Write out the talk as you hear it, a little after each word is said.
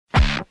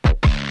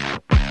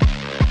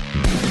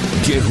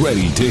Get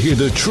ready to hear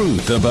the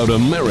truth about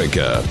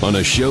America on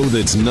a show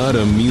that's not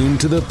immune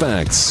to the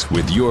facts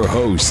with your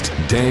host,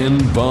 Dan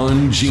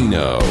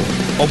Bongino.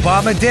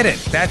 Obama did it.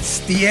 That's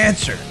the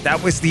answer.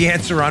 That was the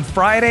answer on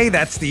Friday.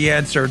 That's the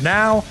answer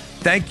now.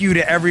 Thank you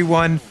to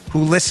everyone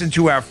who listened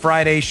to our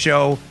Friday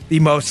show, the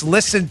most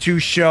listened to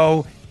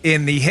show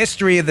in the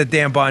history of the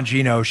Dan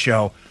Bongino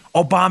show.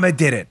 Obama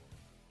did it.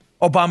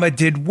 Obama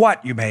did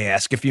what, you may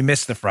ask, if you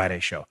missed the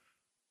Friday show?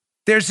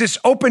 There's this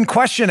open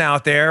question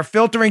out there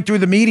filtering through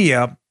the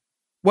media.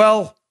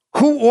 Well,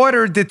 who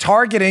ordered the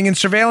targeting and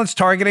surveillance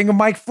targeting of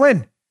Mike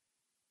Flynn?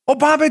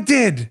 Obama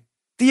did.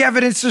 The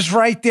evidence is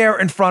right there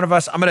in front of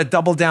us. I'm going to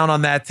double down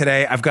on that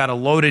today. I've got a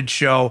loaded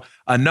show,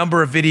 a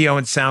number of video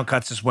and sound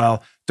cuts as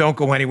well. Don't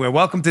go anywhere.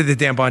 Welcome to the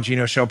Dan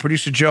Bongino Show.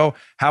 Producer Joe,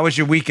 how was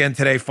your weekend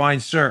today?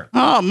 Fine, sir.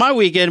 Oh, my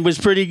weekend was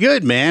pretty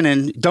good, man.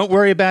 And don't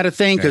worry about a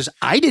thing because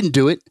I didn't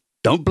do it.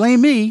 Don't blame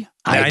me.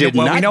 I did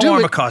not do it. We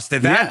know Armacost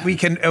did that. Yeah. We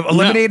can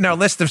eliminate in our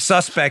list of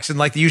suspects and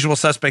like the usual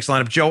suspects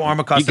lineup. Joe,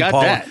 Armacost, and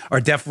Paul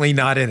are definitely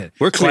not in it.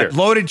 We're clear. But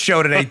loaded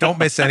show today. Don't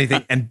miss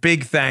anything. And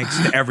big thanks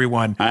to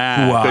everyone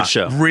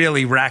who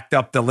really racked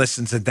up the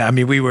listens. I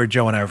mean,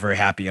 Joe and I were very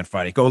happy on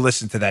Friday. Go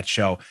listen to that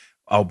show.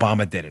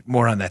 Obama did it.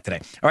 More on that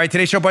today. All right,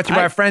 today's show brought to you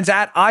by our friends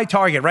at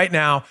iTarget. Right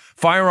now,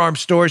 firearm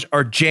stores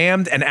are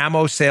jammed and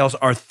ammo sales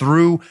are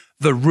through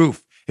the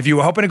roof. If you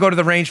were hoping to go to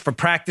the range for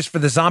practice for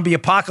the zombie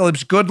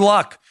apocalypse, good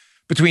luck.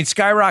 Between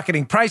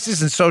skyrocketing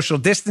prices and social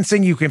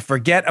distancing, you can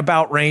forget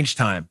about range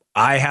time.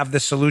 I have the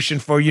solution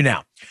for you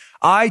now.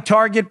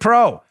 iTarget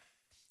Pro.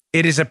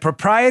 It is a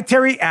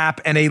proprietary app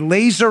and a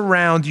laser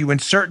round you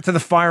insert into the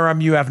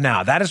firearm you have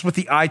now. That is what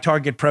the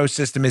iTarget Pro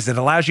system is. It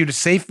allows you to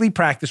safely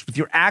practice with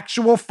your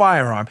actual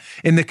firearm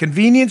in the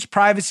convenience,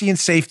 privacy, and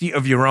safety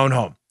of your own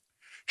home.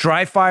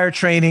 Dry fire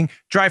training,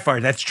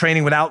 that's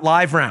training without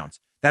live rounds.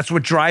 That's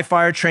what dry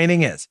fire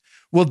training is.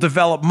 Will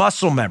develop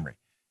muscle memory.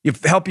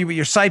 It'll help you with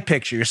your sight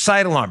picture, your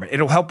sight alarm.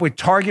 It'll help with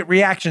target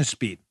reaction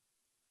speed,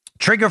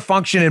 trigger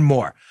function, and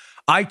more.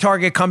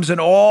 iTarget comes in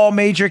all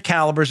major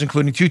calibers,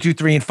 including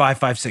 223 and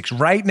 5.56.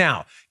 Right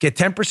now, get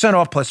 10%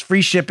 off plus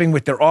free shipping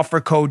with their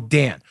offer code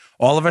Dan.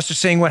 All of us are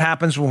seeing what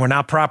happens when we're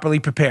not properly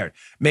prepared.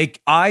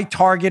 Make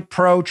iTarget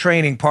Pro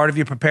training part of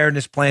your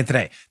preparedness plan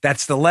today.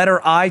 That's the letter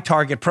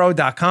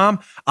iTargetPro.com,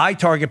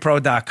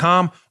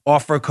 iTargetPro.com,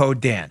 offer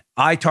code Dan.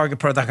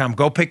 iTargetPro.com.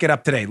 Go pick it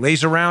up today.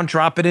 Laser round,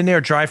 drop it in there,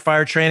 dry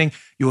fire training.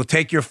 You will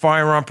take your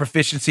firearm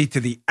proficiency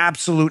to the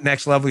absolute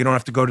next level. You don't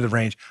have to go to the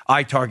range.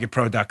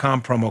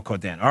 iTargetPro.com, promo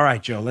code Dan. All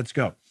right, Joe, let's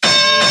go.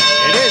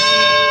 It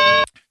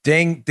is.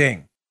 Ding,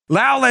 ding.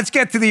 Now let's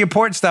get to the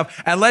important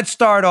stuff, and let's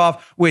start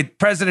off with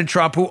President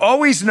Trump, who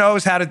always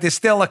knows how to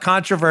distill a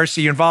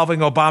controversy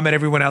involving Obama and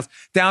everyone else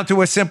down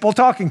to a simple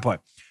talking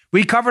point.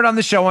 We covered on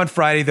the show on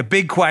Friday the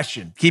big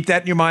question. Keep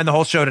that in your mind the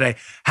whole show today.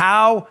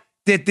 How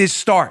did this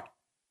start?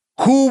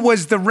 Who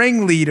was the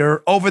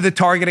ringleader over the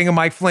targeting of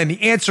Mike Flynn? The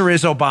answer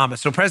is Obama.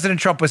 So President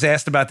Trump was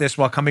asked about this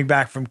while coming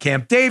back from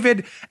Camp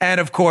David.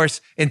 And of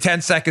course, in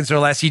 10 seconds or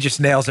less, he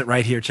just nails it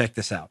right here. Check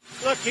this out.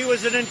 Look, he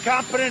was an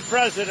incompetent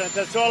president.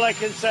 That's all I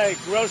can say.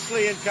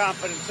 Grossly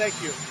incompetent. Thank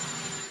you.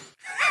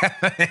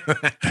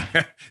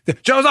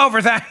 Show's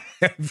over.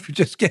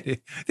 Just kidding.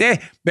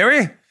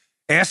 Mary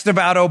asked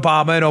about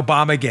Obama and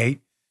Obamagate,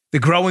 the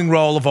growing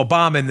role of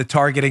Obama in the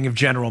targeting of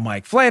General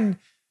Mike Flynn.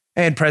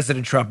 And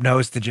President Trump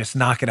knows to just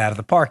knock it out of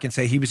the park and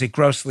say he was a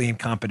grossly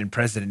incompetent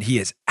president. He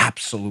is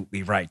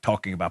absolutely right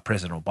talking about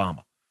President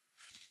Obama.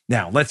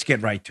 Now, let's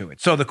get right to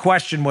it. So the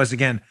question was,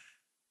 again,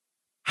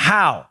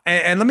 how?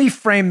 And let me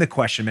frame the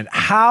question, man.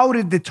 How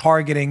did the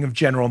targeting of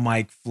General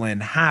Mike Flynn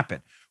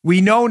happen?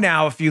 We know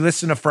now, if you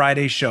listen to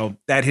Friday's show,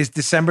 that his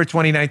December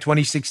 29,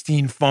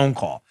 2016 phone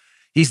call,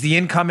 he's the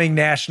incoming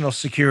national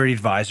security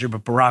advisor,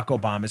 but Barack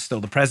Obama is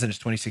still the president,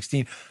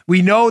 2016.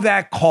 We know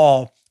that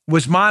call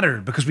was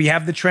monitored because we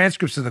have the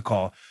transcripts of the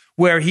call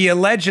where he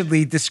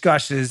allegedly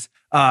discusses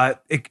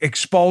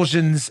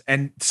expulsions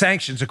and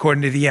sanctions,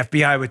 according to the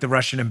FBI, with the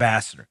Russian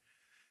ambassador.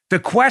 The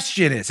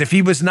question is, if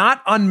he was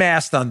not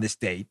unmasked on this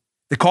date,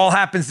 the call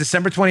happens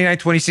December 29,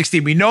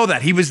 2016. We know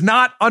that. He was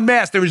not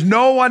unmasked. There was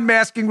no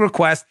unmasking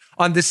request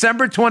on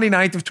December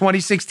 29th of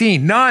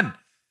 2016. None.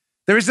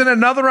 There isn't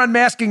another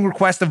unmasking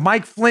request of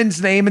Mike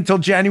Flynn's name until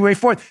January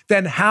 4th.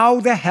 Then how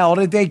the hell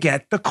did they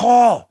get the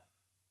call?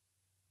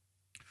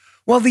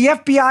 Well, the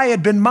FBI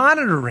had been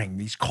monitoring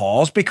these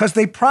calls because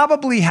they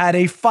probably had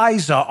a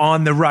FISA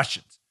on the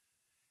Russians,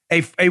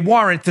 a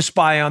warrant to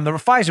spy on the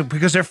FISA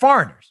because they're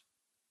foreigners.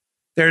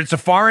 There's a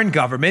foreign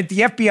government. The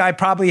FBI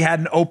probably had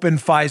an open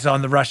FISA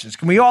on the Russians.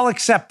 Can we all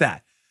accept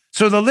that?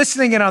 So they're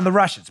listening in on the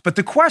Russians. But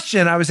the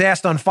question I was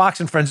asked on Fox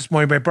and Friends this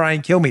morning by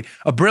Brian Kilmeade,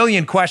 a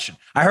brilliant question.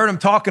 I heard him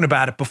talking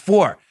about it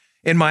before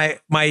in my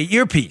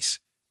earpiece.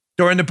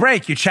 During the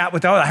break, you chat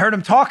with, I heard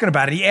him talking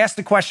about it. He asked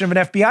the question of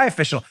an FBI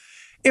official.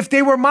 If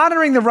they were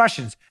monitoring the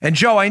Russians, and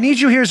Joe, I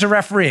need you here as a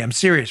referee. I'm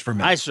serious for a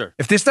minute. Aye, sir.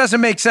 If this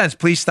doesn't make sense,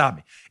 please stop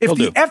me. If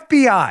the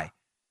FBI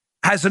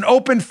has an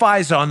open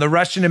FISA on the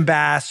Russian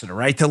ambassador,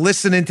 right, to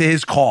listen into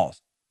his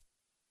calls,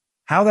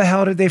 how the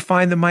hell did they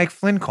find the Mike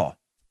Flynn call?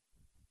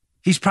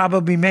 He's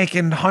probably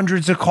making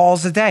hundreds of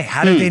calls a day.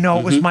 How did they know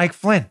it was Mike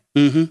Flynn?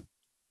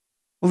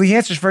 Well, the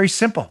answer is very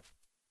simple.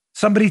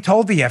 Somebody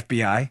told the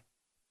FBI,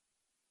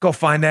 go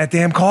find that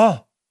damn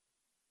call.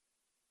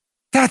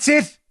 That's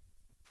it.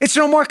 It's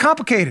no more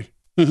complicated.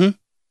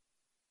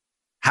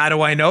 How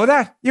do I know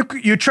that?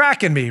 You're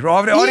tracking me.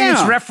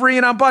 Audience referee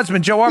and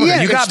ombudsman, Joe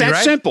Arbiter. You got me, right?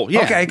 That's simple.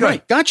 Yeah. Okay, good.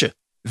 Right. Gotcha.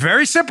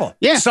 Very simple.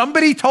 Yeah.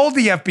 Somebody told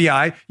the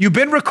FBI, you've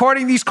been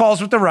recording these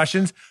calls with the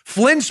Russians.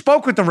 Flynn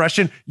spoke with the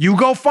Russian. You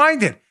go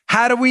find it.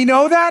 How do we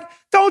know that?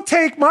 Don't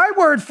take my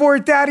word for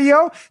it,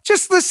 Daddy-O.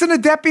 Just listen to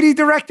Deputy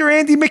Director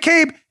Andy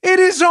McCabe in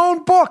his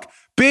own book.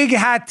 Big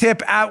hat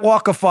tip at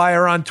Walk of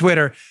Fire on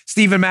Twitter.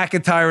 Stephen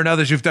McIntyre and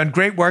others who've done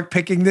great work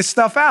picking this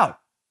stuff out.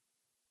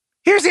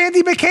 Here's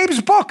Andy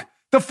McCabe's book,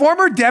 the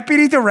former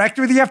Deputy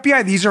Director of the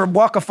FBI. These are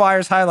Walk of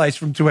Fire's highlights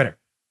from Twitter.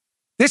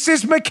 This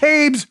is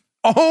McCabe's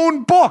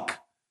own book.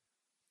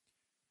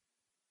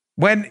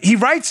 When he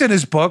writes in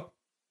his book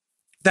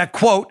that,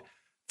 quote,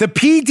 the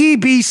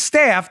PDB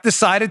staff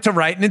decided to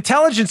write an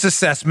intelligence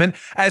assessment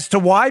as to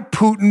why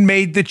Putin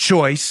made the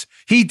choice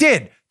he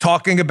did,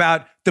 talking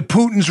about the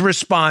Putin's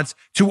response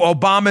to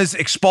Obama's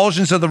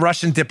expulsions of the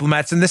Russian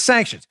diplomats and the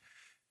sanctions.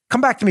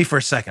 Come back to me for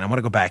a second. I want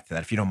to go back to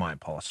that, if you don't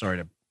mind, Paula. Sorry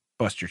to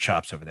bust your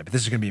chops over there, but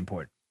this is going to be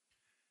important.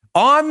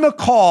 On the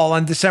call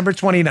on December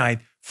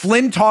 29th,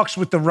 Flynn talks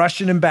with the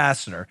Russian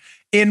ambassador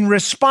in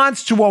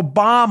response to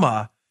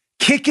Obama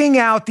kicking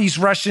out these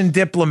Russian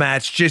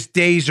diplomats just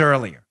days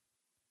earlier.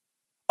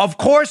 Of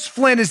course,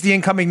 Flynn, as the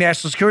incoming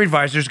national security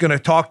advisor, is going to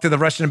talk to the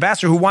Russian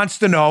ambassador who wants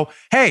to know,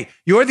 hey,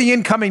 you're the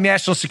incoming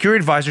national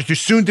security advisor to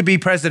soon-to-be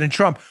President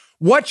Trump.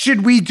 What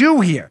should we do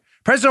here?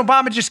 President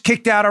Obama just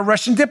kicked out our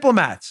Russian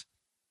diplomats.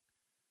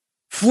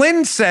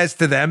 Flynn says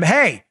to them,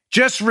 hey,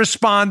 just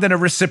respond in a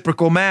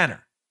reciprocal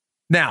manner.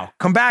 Now,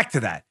 come back to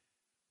that.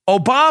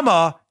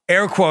 Obama,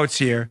 air quotes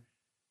here,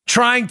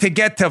 trying to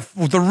get to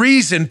the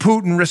reason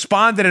Putin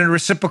responded in a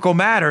reciprocal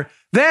manner.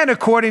 Then,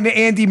 according to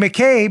Andy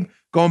McCabe,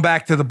 going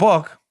back to the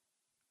book,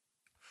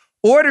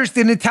 orders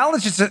the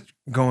intelligence,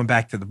 going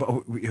back to the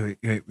book,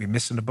 we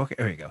missing the book?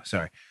 There you go.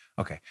 Sorry.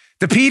 Okay.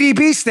 The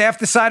PDB staff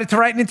decided to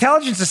write an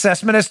intelligence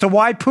assessment as to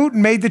why Putin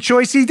made the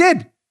choice he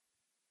did.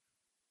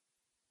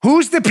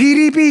 Who's the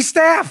PDB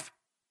staff?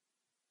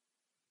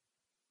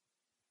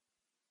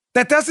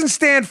 That doesn't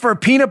stand for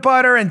Peanut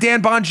Butter and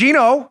Dan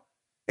Bongino.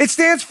 It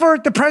stands for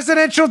the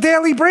Presidential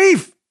Daily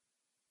Brief.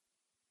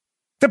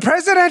 The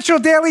Presidential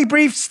Daily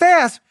Brief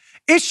staff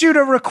issued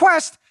a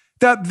request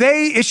to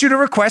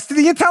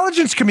the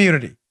intelligence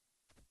community.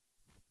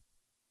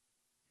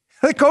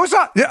 It goes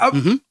on.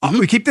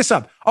 We keep this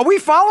up. Are we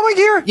following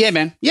here? Yeah,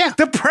 man. Yeah.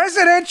 The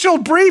presidential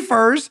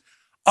briefers,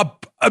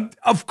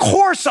 of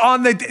course,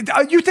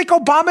 you think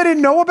Obama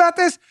didn't know about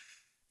this?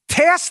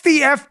 Tasked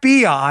the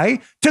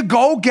FBI to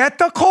go get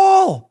the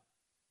call.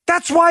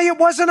 That's why it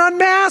wasn't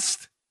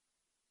unmasked.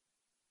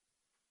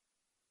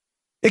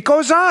 It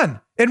goes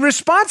on. In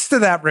response to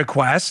that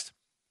request,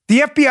 the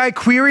FBI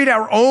queried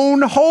our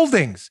own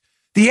holdings.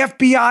 The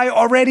FBI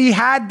already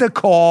had the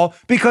call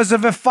because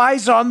of a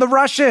FISA on the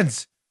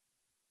Russians.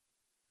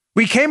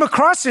 We came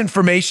across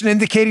information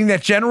indicating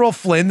that General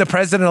Flynn, the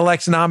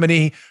president-elect's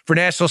nominee for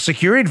National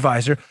Security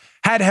Advisor,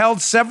 had held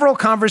several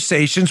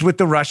conversations with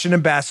the Russian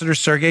ambassador,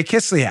 Sergei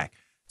Kislyak.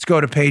 Let's go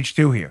to page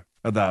 2 here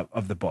of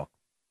the book.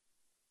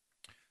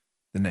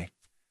 The name.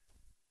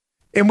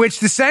 In which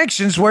the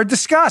sanctions were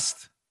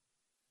discussed.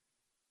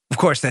 Of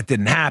course, that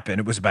didn't happen.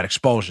 It was about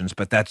expulsions,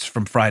 but that's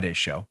from Friday's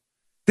show.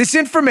 This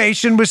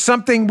information was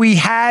something we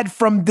had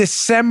from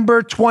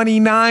December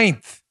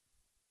 29th.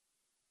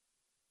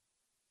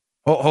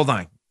 Oh, hold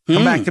on.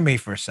 Come back to me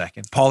for a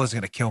second. Paul is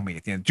going to kill me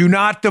at the end. Do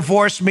not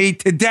divorce me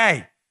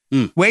today.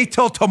 Wait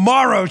till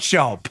tomorrow's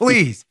show,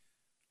 please.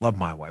 Love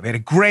my wife. We had a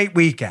great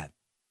weekend.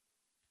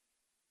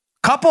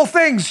 Couple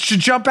things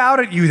should jump out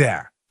at you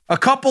there. A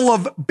couple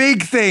of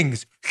big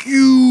things,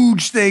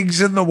 huge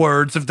things in the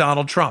words of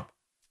Donald Trump.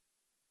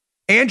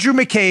 Andrew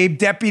McCabe,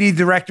 Deputy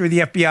Director of the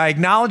FBI,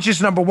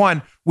 acknowledges, number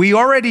one, we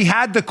already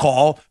had the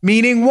call,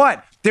 meaning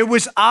what? There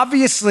was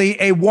obviously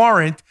a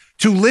warrant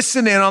to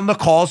listen in on the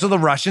calls of the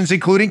Russians,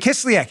 including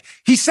Kislyak.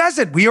 He says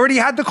it. We already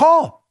had the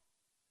call.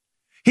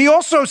 He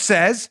also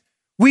says,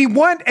 we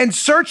went and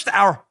searched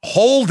our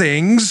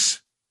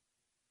holdings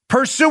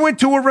pursuant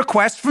to a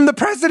request from the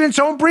president's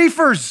own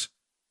briefers.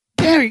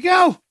 There you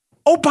go.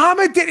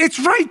 Obama did. It's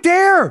right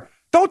there.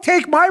 Don't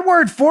take my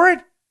word for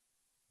it.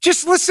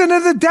 Just listen to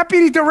the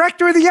Deputy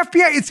Director of the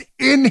FBI. It's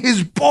in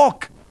his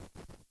book.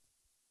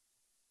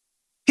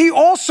 He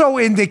also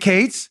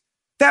indicates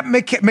that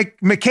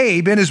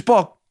McCabe, in his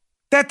book,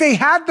 that they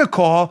had the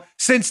call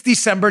since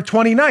December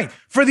 29th.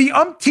 For the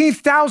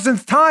umpteenth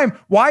thousandth time,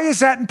 why is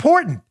that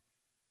important?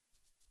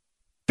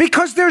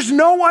 Because there's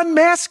no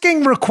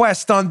unmasking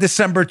request on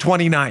December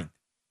 29th.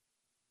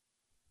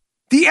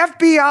 The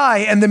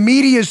FBI and the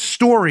media's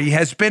story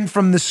has been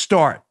from the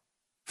start.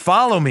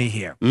 Follow me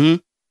here.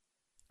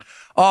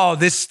 Oh,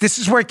 this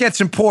is where it gets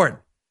important.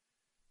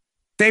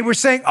 They were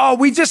saying, oh,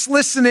 we just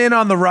listen in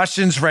on the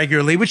Russians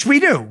regularly, which we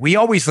do. We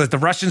always let the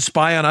Russians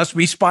spy on us.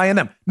 We spy on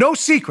them. No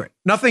secret.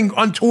 Nothing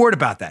untoward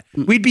about that.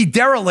 We'd be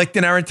derelict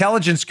in our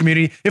intelligence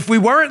community if we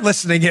weren't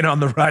listening in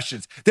on the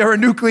Russians. They're a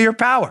nuclear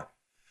power.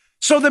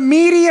 So the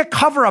media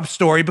cover-up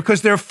story,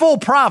 because they're full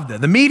Pravda.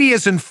 The media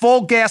is in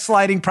full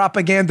gaslighting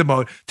propaganda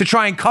mode to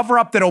try and cover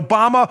up that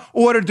Obama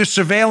ordered the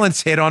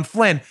surveillance hit on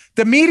Flynn.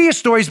 The media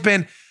story's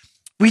been,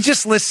 we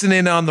just listen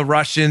in on the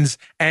Russians,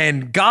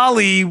 and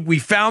golly, we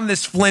found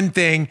this Flynn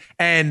thing,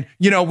 and,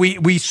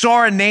 we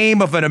saw a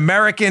name of an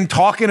American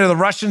talking to the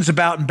Russians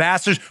about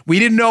ambassadors. We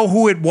didn't know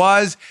who it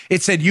was.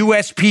 It said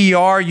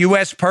USPR,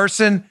 U.S.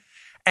 person,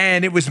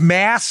 and it was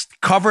masked,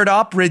 covered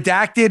up,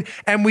 redacted,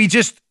 and we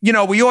just,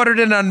 we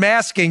ordered an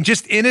unmasking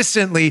just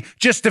innocently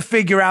just to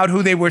figure out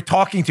who they were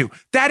talking to.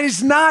 That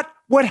is not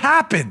what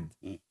happened.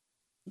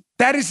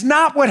 That is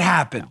not what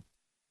happened.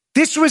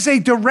 This was a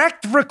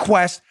direct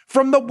request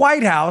from the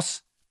White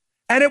House,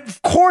 and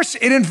of course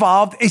it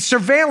involved a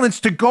surveillance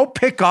to go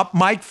pick up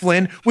Mike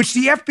Flynn, which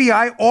the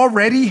FBI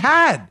already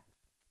had.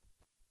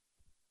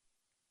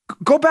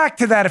 Go back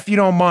to that if you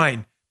don't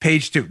mind,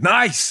 page 2.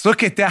 Nice,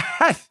 look at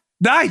that.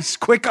 Nice,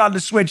 quick on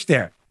the switch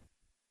there.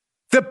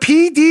 The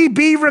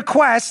PDB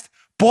request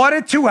brought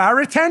it to our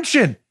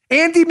attention.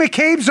 Andy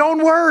McCabe's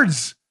own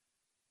words.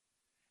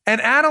 An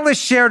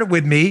analyst shared it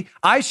with me.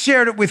 I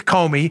shared it with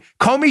Comey.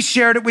 Comey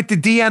shared it with the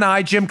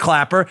DNI, Jim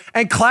Clapper,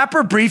 and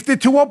Clapper briefed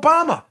it to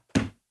Obama.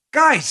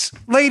 Guys,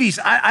 ladies,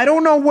 I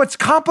don't know what's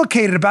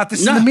complicated about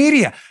this in the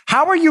media.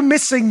 How are you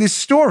missing this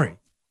story?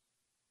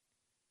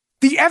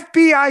 The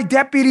FBI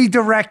deputy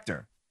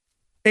director,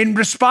 in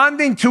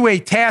responding to a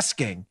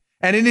tasking,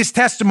 and in his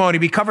testimony,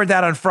 we covered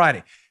that on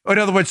Friday. In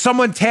other words,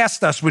 someone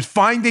tasked us with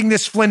finding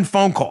this Flynn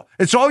phone call.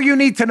 It's all you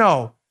need to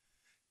know,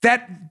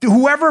 that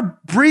whoever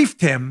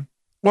briefed him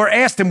or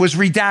asked him was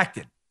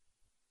redacted.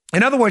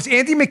 In other words,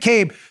 Andy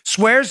McCabe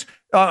swears,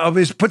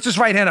 puts his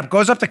right hand up,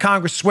 goes up to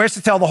Congress, swears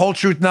to tell the whole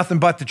truth, nothing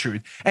but the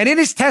truth. And in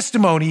his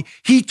testimony,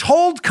 he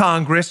told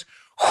Congress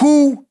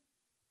who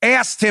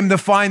asked him to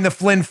find the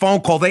Flynn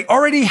phone call. They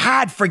already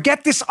had.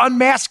 Forget this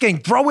unmasking.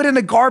 Throw it in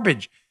the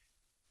garbage.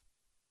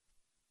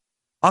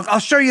 I'll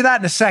show you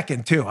that in a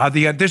second, too.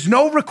 There's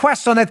no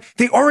request on that.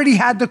 They already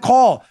had the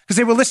call because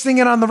they were listening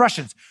in on the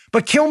Russians.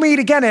 But Kilmeade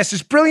again asked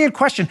this brilliant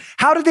question.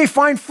 How did they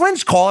find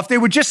Flynn's call if they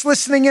were just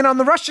listening in on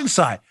the Russian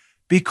side?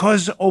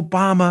 Because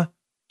Obama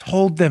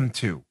told them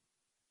to.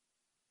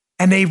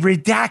 And they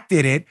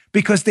redacted it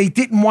because they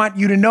didn't want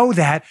you to know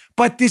that.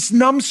 But this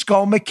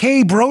numbskull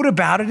McCabe wrote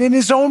about it in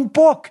his own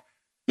book.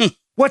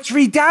 What's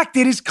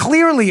redacted is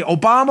clearly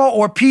Obama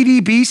or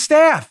PDB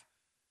staff.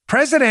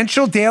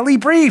 Presidential Daily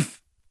Brief.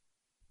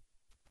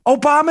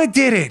 Obama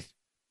did it.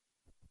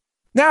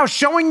 Now,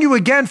 showing you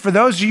again, for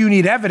those of you who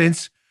need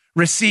evidence,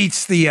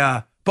 receipts,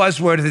 the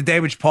buzzword of the day,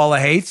 which Paula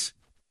hates.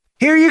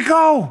 Here you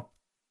go.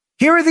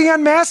 Here are the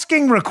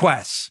unmasking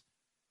requests.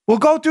 We'll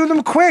go through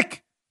them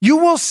quick. You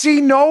will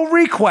see no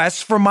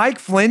requests for Mike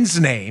Flynn's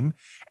name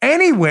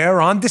anywhere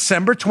on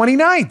December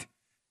 29th.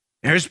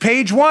 Here's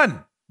page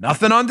 1.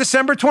 Nothing on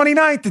December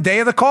 29th, the day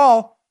of the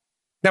call,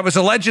 that was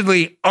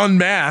allegedly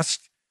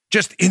unmasked,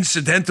 just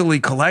incidentally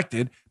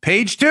collected.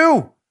 Page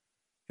 2.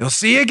 You'll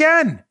see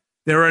again,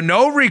 there are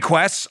no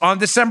requests on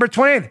December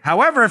 20th.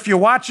 However, if you're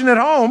watching at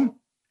home,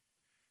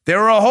 there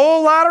are a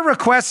whole lot of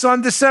requests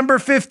on December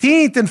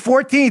 15th and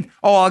 14th.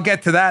 Oh, I'll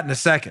get to that in a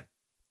second.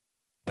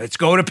 Let's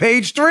go to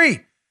page 3.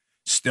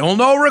 Still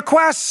no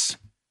requests.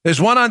 There's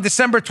one on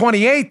December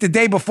 28th, the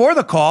day before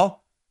the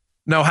call.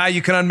 Know how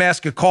you can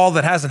unmask a call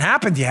that hasn't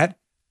happened yet,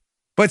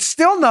 but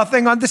still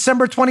nothing on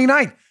December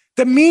 29th.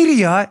 The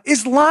media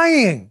is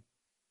lying.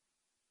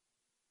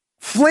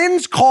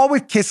 Flynn's call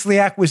with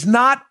Kislyak was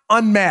not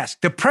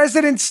unmasked. The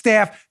president's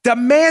staff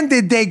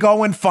demanded they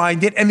go and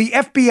find it, and the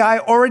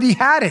FBI already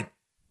had it.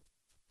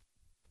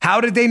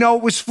 How did they know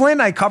it was Flynn?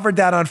 I covered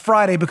that on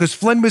Friday because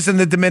Flynn was in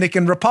the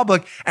Dominican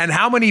Republic. And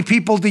how many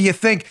people do you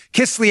think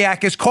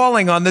Kislyak is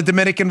calling on the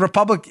Dominican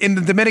Republic in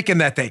the Dominican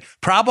that day?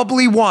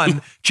 Probably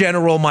one,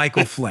 General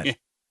Michael Flynn.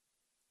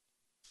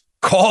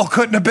 Call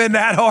couldn't have been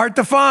that hard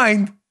to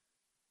find.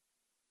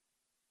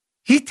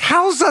 He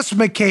tells us,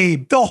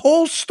 McCabe, the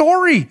whole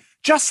story.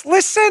 Just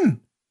listen.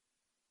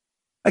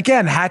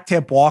 Again, hat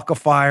tip Walk of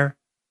Fire.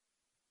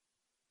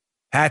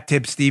 Hat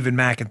tip Stephen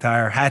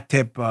McIntyre. Hat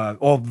tip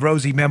all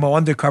Rosie Memo,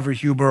 Undercover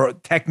Huber,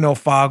 Techno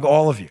Fog,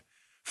 all of you,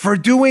 for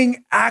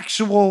doing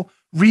actual,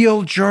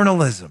 real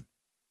journalism.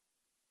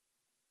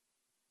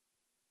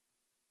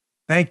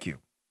 Thank you.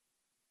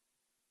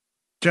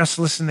 Just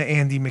listen to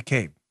Andy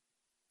McCabe.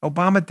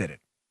 Obama did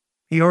it.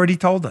 He already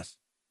told us.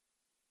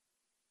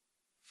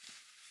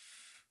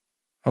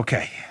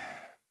 Okay.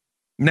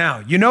 Now,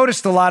 you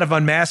noticed a lot of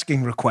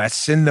unmasking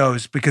requests in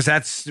those because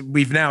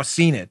we've now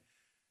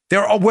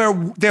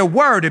there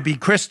were, to be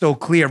crystal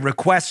clear,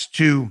 requests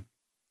to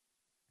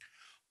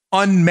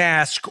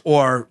unmask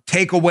or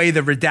take away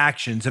the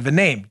redactions of a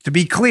name. To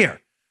be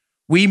clear,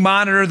 we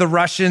monitor the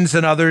Russians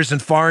and others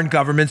and foreign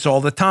governments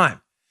all the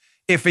time.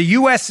 If a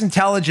U.S.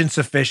 intelligence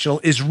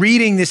official is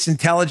reading this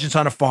intelligence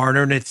on a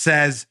foreigner and it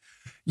says,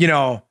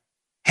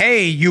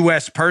 hey,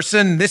 U.S.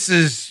 person, this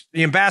is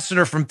the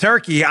ambassador from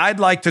Turkey. I'd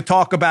like to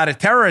talk about a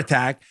terror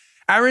attack.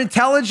 Our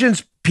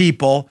intelligence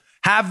people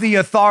have the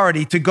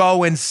authority to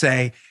go and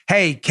say,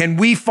 hey, can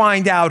we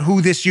find out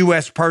who this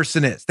U.S.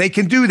 person is? They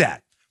can do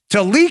that.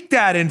 To leak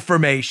that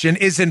information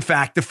is, in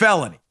fact, a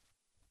felony,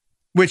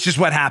 which is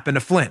what happened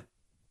to Flynn.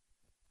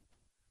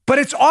 But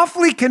it's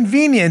awfully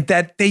convenient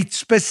that they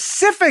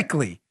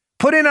specifically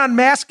put in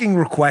unmasking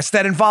requests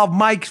that involve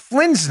Mike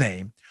Flynn's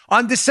name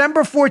on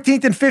December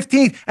 14th and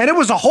 15th, and it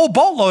was a whole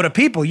boatload of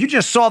people. You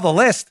just saw the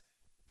list.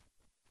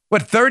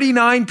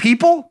 39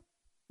 people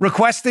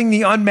requesting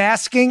the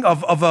unmasking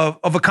of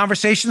a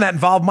conversation that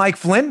involved Mike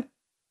Flynn?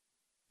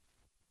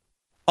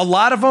 A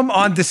lot of them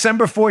on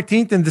December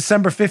 14th and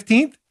December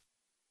 15th?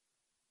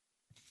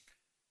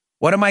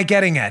 What am I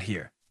getting at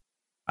here?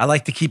 I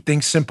like to keep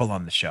things simple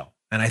on the show,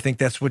 and I think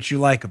that's what you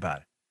like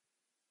about it.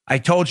 I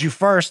told you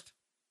first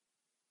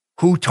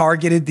who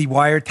targeted the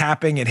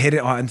wiretapping and hit it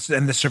on,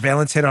 and the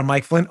surveillance hit on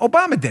Mike Flynn.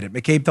 Obama did it.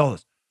 McCabe told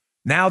us.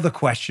 Now the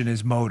question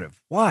is motive.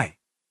 Why?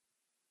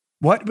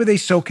 What were they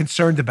so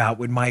concerned about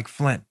with Mike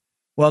Flynn?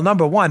 Well,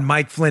 number one,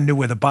 Mike Flynn knew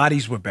where the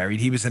bodies were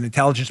buried. He was an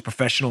intelligence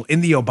professional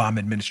in the Obama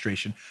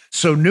administration,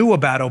 so knew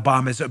about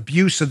Obama's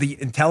abuse of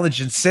the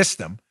intelligence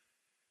system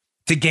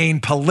to gain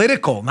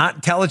political, not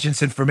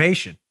intelligence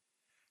information.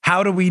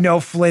 How do we know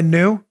Flynn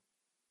knew?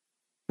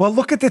 Well,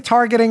 look at the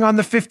targeting on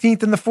the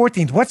 15th and the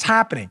 14th. What's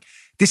happening?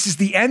 This is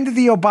the end of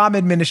the Obama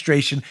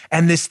administration,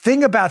 and this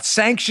thing about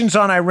sanctions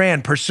on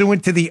Iran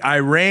pursuant to the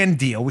Iran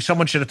deal, which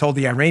someone should have told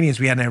the Iranians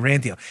we had an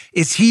Iran deal,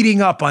 is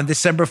heating up on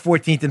December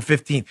 14th and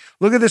 15th.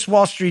 Look at this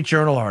Wall Street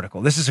Journal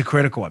article. This is a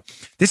critical one.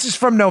 This is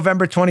from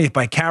November 20th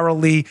by Carol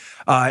Lee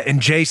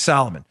and Jay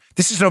Solomon.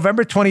 This is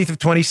November 20th of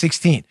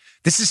 2016.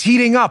 This is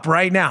heating up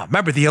right now.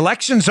 Remember, the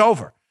election's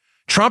over.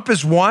 Trump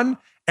has won.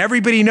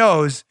 Everybody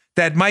knows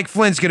that Mike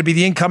Flynn's going to be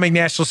the incoming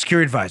national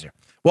security advisor.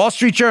 Wall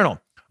Street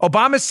Journal.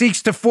 Obama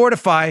seeks to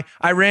fortify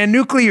Iran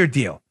nuclear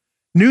deal.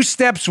 New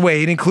steps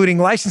weighed, including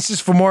licenses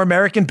for more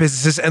American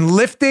businesses and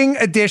lifting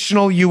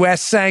additional U.S.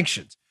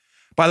 sanctions.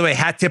 By the way,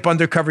 hat tip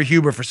Undercover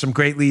Huber for some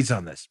great leads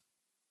on this.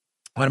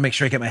 I want to make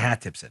sure I get my hat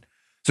tips in.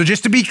 So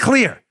just to be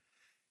clear,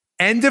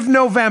 end of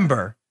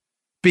November,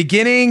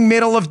 beginning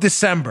middle of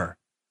December,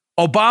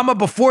 Obama,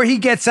 before he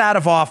gets out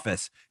of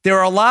office, there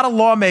are a lot of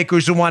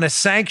lawmakers who want to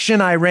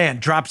sanction Iran,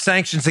 drop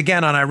sanctions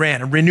again on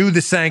Iran and renew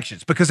the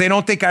sanctions because they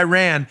don't think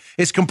Iran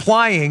is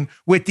complying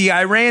with the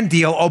Iran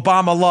deal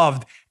Obama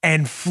loved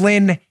and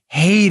Flynn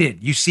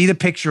hated. You see the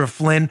picture of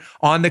Flynn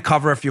on the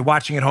cover. If you're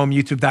watching at home,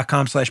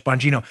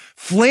 youtube.com/Bongino.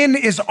 Flynn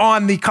is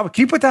on the cover.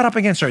 Can you put that up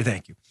again? Sorry,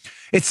 thank you.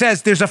 It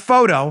says there's a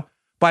photo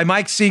by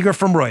Mike Seeger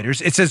from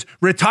Reuters. It says,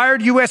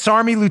 retired U.S.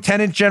 Army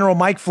Lieutenant General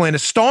Mike Flynn, a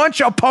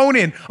staunch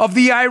opponent of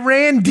the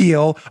Iran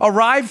deal,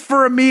 arrived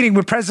for a meeting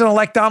with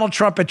President-elect Donald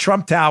Trump at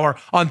Trump Tower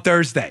on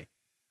Thursday.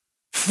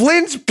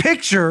 Flynn's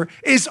picture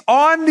is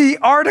on the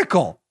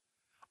article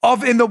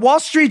in the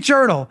Wall Street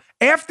Journal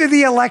after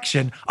the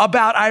election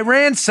about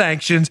Iran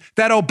sanctions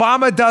that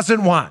Obama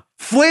doesn't want.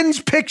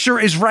 Flynn's picture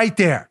is right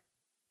there.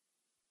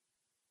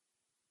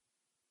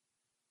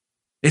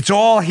 It's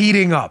all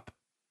heating up.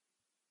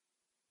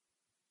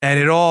 And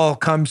it all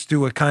comes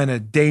to a kind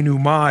of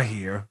denouement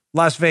here.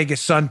 Las Vegas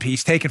Sun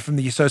piece taken from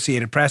the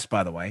Associated Press,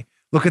 by the way.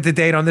 Look at the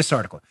date on this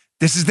article.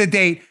 This is the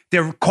date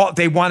they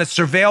want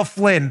to surveil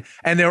Flynn,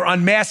 and they're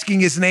unmasking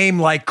his name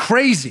like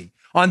crazy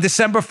on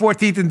December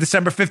 14th and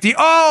December 15th.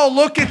 Oh,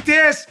 look at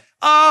this.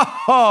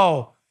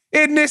 Oh,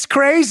 isn't this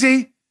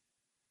crazy?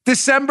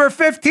 December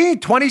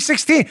 15th,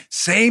 2016.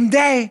 Same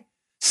day.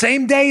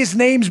 Same day his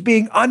name's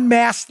being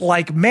unmasked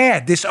like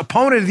mad. This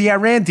opponent of the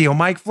Iran deal,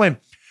 Mike Flynn.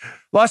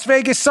 Las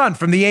Vegas Sun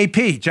from the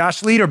AP,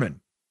 Josh Lederman.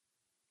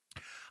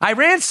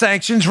 Iran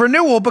sanctions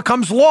renewal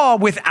becomes law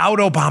without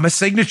Obama's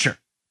signature.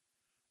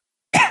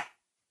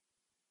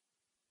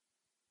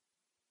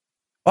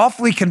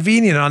 Awfully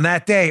convenient on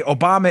that day,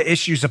 Obama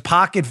issues a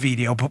pocket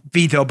veto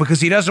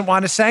because he doesn't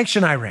want to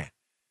sanction Iran.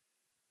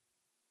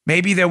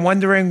 Maybe they're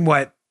wondering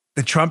what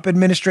the Trump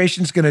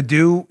administration is going to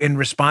do in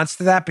response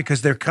to that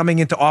because they're coming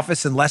into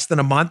office in less than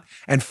a month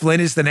and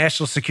Flynn is the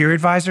national security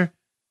advisor.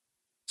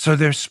 So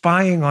they're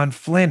spying on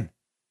Flynn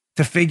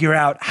to figure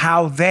out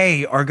how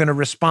they are going to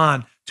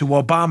respond to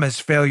Obama's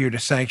failure to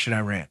sanction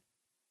Iran.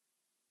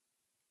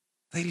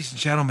 Ladies and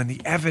gentlemen,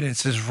 the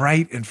evidence is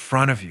right in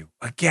front of you.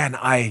 Again,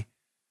 I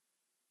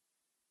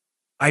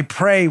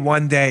pray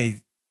one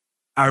day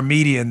our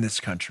media in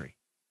this country,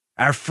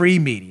 our free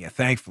media,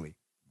 thankfully,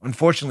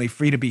 unfortunately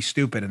free to be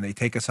stupid, and they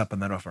take us up on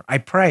that offer. I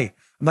pray,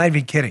 I'm not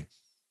even kidding,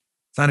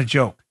 it's not a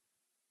joke,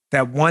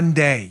 that one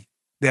day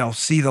they'll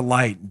see the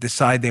light and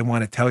decide they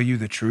want to tell you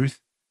the truth.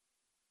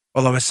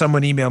 Although as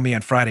someone emailed me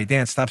on Friday,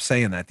 Dan, stop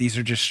saying that. These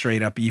are just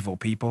straight up evil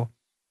people.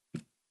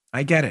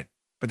 I get it,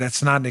 but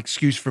that's not an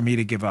excuse for me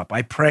to give up.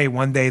 I pray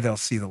one day they'll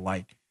see the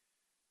light.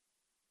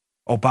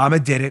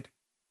 Obama did it.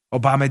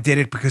 Obama did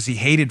it because he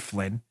hated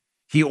Flynn.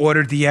 He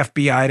ordered the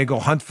FBI to go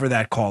hunt for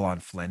that call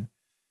on Flynn.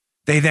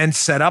 They then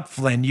set up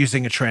Flynn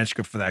using a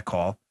transcript for that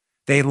call.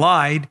 They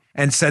lied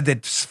and said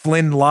that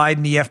Flynn lied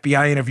in the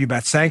FBI interview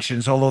about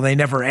sanctions, although they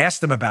never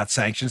asked him about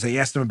sanctions. They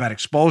asked him about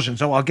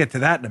expulsions. Oh, I'll get to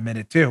that in a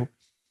minute, too.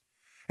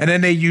 And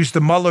then they used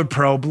the Mueller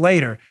probe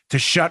later to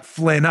shut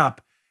Flynn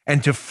up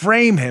and to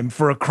frame him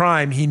for a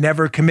crime he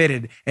never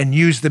committed and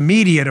use the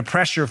media to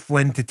pressure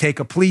Flynn to take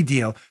a plea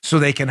deal so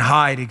they can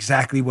hide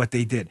exactly what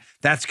they did.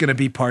 That's going to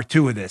be part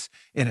 2 of this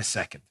in a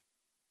second.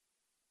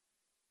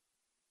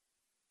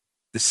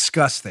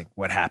 Disgusting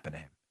what happened to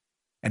him.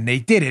 And they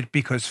did it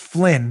because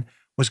Flynn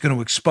was going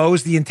to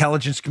expose the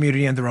intelligence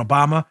community under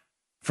Obama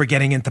for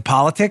getting into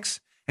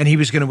politics, and he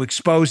was going to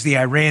expose the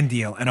Iran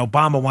deal, and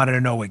Obama wanted to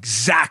know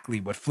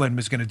exactly what Flynn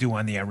was going to do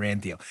on the Iran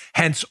deal.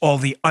 Hence all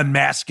the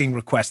unmasking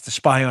requests to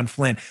spy on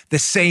Flynn the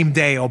same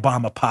day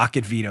Obama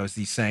pocket vetoes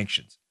these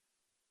sanctions.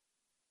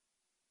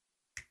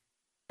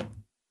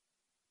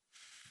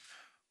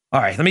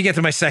 All right, let me get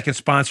to my second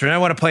sponsor, and I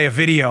want to play a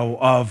video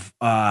of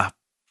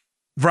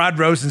Rod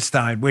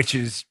Rosenstein, which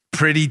is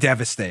pretty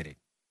devastating.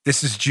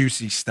 This is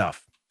juicy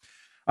stuff.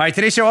 All right,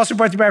 today's show also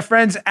brought to you by our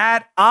friends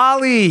at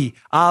Ollie.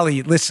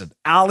 Ollie, listen,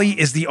 Ollie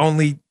is the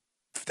only,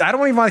 I don't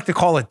even like to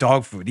call it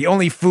dog food, the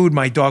only food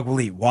my dog will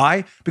eat.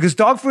 Why? Because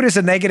dog food is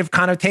a negative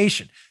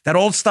connotation. That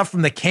old stuff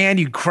from the can,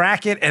 you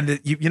crack it and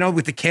you know,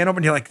 with the can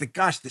open, you're like,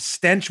 gosh, the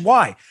stench.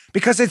 Why?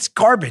 Because it's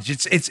garbage.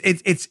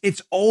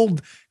 It's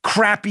old,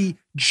 crappy,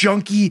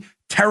 junky,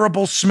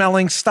 terrible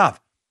smelling stuff.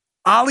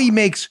 Ollie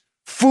makes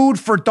food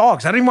for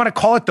dogs. I don't even want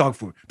to call it dog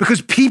food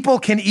because people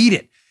can eat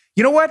it.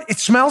 You know what it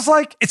smells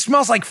like? It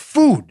smells like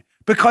food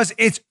because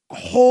it's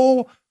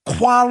whole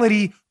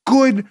quality,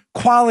 good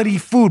quality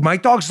food. My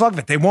dogs love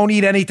it. They won't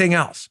eat anything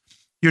else.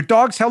 Your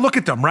dogs, hell, look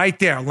at them right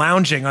there,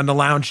 lounging on the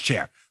lounge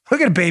chair.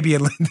 Look at baby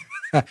and Linda.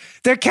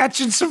 They're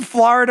catching some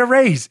Florida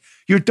rays.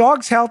 Your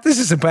dog's health,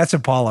 that's a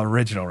Paula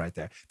original right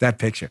there, that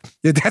picture.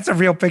 That's a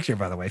real picture,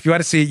 by the way. If you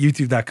want to see it,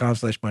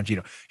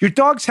 youtube.com/Bongino. Your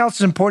dog's health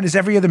is important as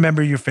every other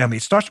member of your family.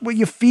 It starts with what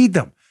you feed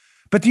them.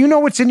 But do you know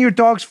what's in your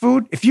dog's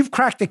food? If you've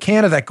cracked a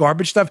can of that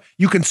garbage stuff,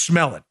 you can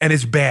smell it, and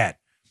it's bad.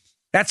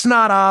 That's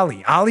not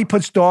Ollie. Ollie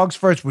puts dogs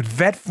first with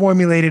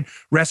vet-formulated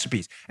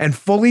recipes and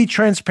fully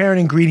transparent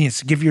ingredients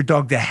to give your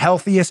dog the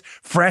healthiest,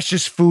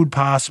 freshest food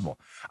possible.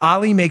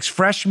 Ollie makes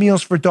fresh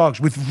meals for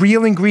dogs with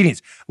real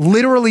ingredients.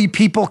 Literally,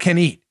 people can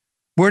eat.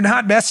 We're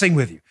not messing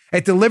with you.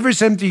 It delivers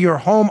them to your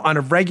home on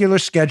a regular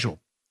schedule.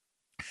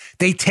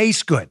 They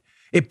taste good.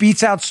 It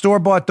beats out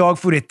store-bought dog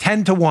food at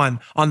 10-1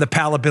 on the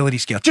palatability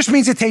scale. Just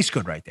means it tastes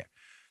good right there.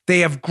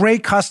 They have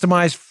great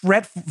customized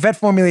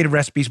vet-formulated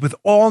recipes with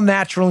all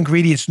natural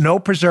ingredients, no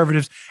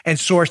preservatives, and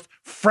sourced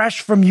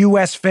fresh from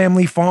U.S.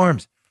 family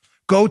farms.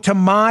 Go to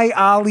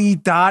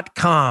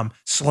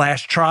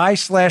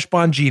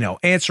myollie.com/try/Bongino.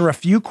 Answer a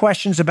few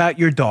questions about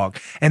your dog,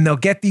 and they'll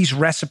get these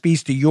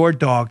recipes to your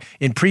dog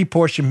in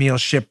pre-portioned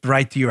meals shipped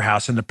right to your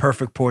house in the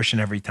perfect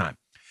portion every time.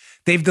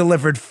 They've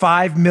delivered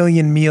 5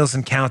 million meals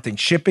and counting.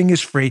 Shipping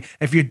is free.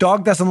 If your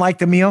dog doesn't like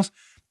the meals,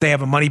 they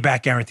have a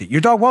money-back guarantee. Your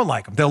dog won't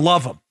like them. They'll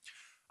love them.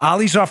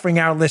 Ollie's offering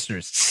our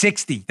listeners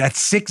 60, that's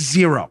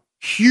 60,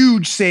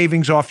 huge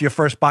savings off your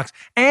first box.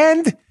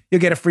 And you'll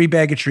get a free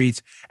bag of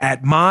treats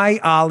at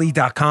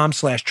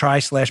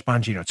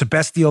myollie.com/try/Bongino. It's the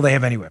best deal they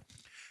have anywhere.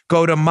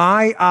 Go to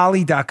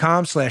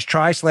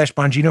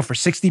myollie.com/try/Bongino for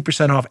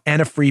 60% off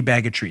and a free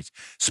bag of treats.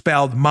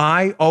 Spelled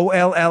myollie.com,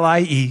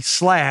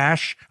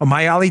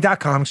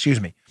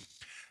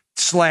 /try,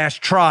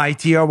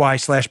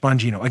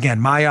 TRY/Bongino.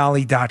 Again,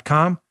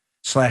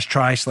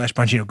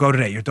 myollie.com/try/Bongino. Go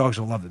today. Your dogs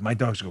will love it. My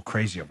dogs go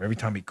crazy over every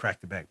time we crack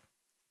the bag.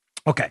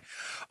 Okay.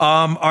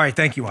 All right.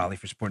 Thank you, Ollie,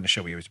 for supporting the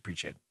show. We always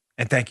appreciate it.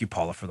 And thank you,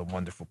 Paula, for the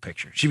wonderful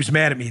picture. She was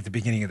mad at me at the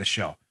beginning of the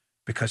show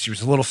because she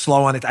was a little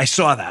slow on it. I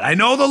saw that. I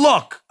know the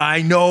look.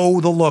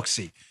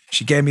 See,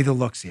 she gave me the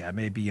look-see. I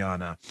may be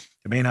on it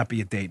may not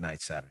be a date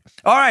night Saturday.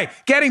 All right.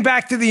 Getting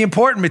back to the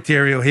important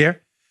material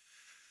here.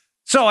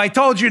 So I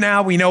told you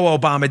now we know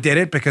Obama did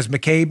it because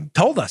McCabe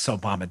told us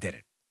Obama did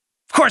it.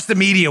 Of course, the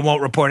media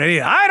won't report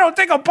anything. I don't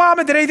think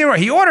Obama did anything wrong.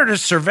 He ordered a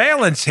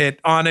surveillance hit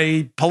on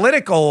a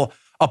political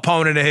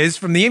opponent of his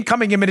from the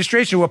incoming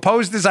administration who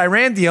opposed his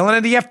Iran deal, and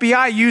then the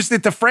FBI used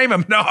it to frame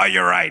him. No,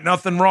 you're right.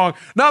 Nothing wrong.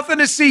 Nothing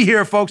to see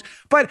here, folks.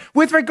 But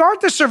with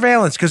regard to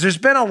surveillance, because there's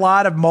been a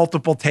lot of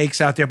multiple takes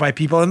out there by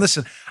people, and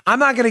listen, I'm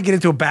not going to get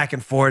into a back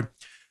and forth.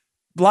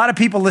 A lot of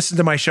people listen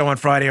to my show on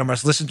Friday or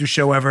must listen to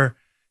show ever.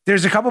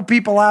 There's a couple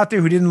people out there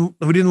who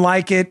didn't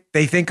like it.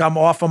 They think I'm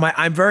off on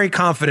I'm very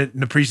confident in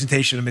the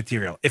presentation of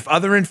material. If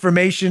other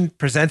information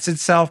presents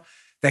itself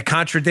that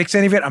contradicts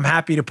any of it, I'm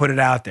happy to put it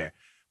out there.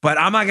 But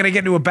I'm not going to get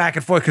into a back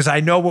and forth because I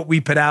know what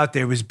we put out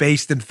there was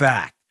based in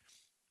fact.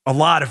 A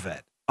lot of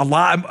it.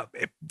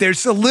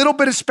 There's a little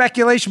bit of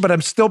speculation, but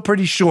I'm still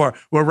pretty sure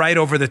we're right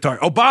over the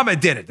target. Obama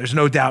did it. There's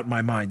no doubt in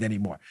my mind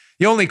anymore.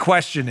 The only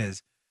question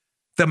is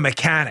the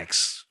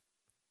mechanics.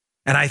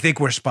 And I think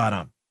we're spot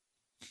on.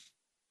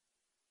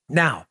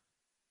 Now,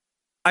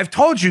 I've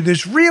told you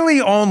there's really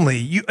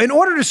only, in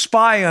order to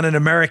spy on an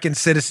American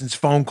citizen's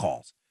phone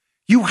calls,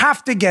 you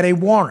have to get a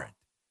warrant.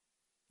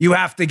 You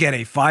have to get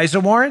a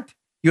FISA warrant.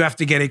 You have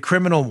to get a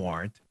criminal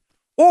warrant,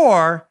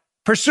 or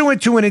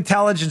Pursuant to an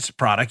intelligence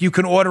product, you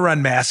can order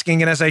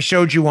unmasking. And as I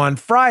showed you on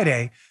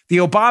Friday, the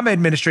Obama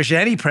administration,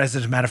 any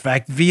president, as a matter of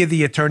fact, via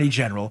the attorney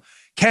general,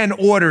 can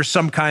order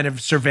some kind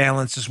of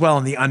surveillance as well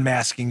in the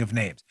unmasking of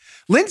names.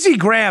 Lindsey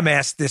Graham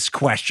asked this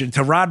question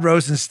to Rod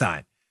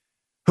Rosenstein,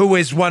 who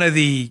is one of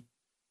the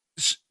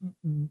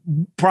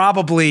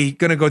probably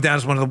going to go down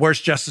as one of the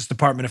worst Justice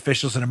Department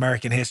officials in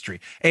American history,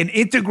 an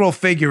integral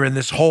figure in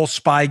this whole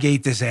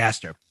Spygate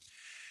disaster.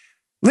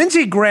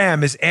 Lindsey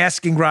Graham is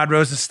asking Rod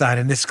Rosenstein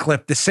in this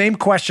clip the same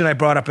question I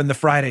brought up in the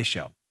Friday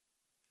show.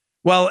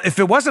 Well, if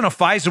it wasn't a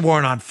FISA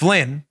warrant on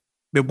Flynn,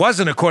 it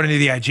wasn't according to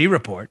the IG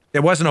report.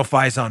 There was no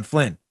FISA on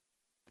Flynn,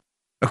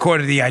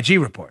 according to the IG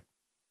report.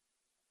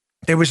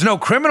 There was no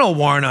criminal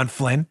warrant on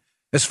Flynn,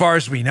 as far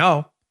as we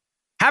know.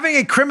 Having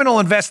a criminal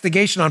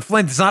investigation on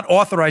Flynn does not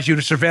authorize you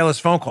to surveil his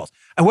phone calls.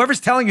 And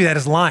whoever's telling you that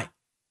is lying.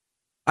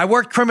 I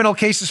worked criminal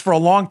cases for a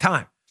long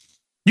time.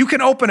 You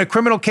can open a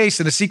criminal case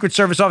in a Secret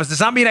Service office. Does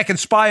not mean I can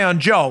spy on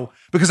Joe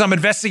because I'm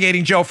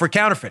investigating Joe for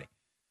counterfeiting.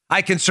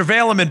 I can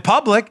surveil him in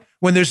public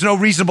when there's no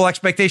reasonable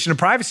expectation of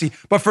privacy.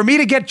 But for me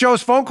to get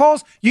Joe's phone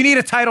calls, you need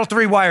a Title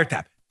III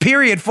wiretap.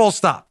 Period. Full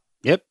stop.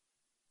 Yep.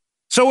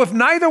 So if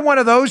neither one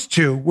of those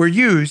two were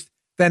used,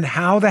 then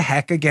how the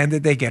heck again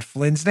did they get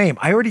Flynn's name?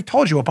 I already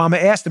told you,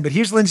 Obama asked him, but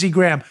here's Lindsey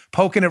Graham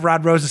poking at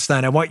Rod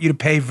Rosenstein. I want you to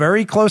pay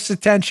very close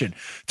attention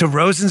to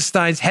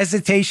Rosenstein's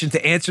hesitation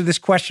to answer this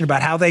question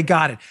about how they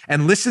got it.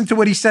 And listen to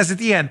what he says at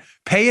the end.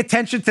 Pay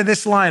attention to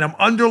this line. I'm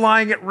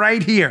underlying it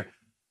right here.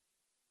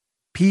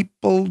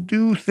 People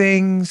do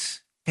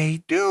things.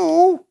 They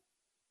do.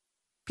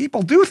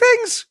 People do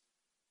things.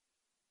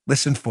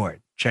 Listen for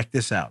it. Check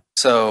this out.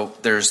 So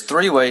there's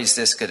three ways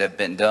this could have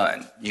been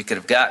done. You could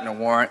have gotten a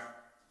warrant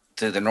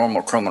through the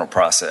normal criminal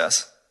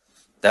process.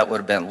 That would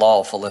have been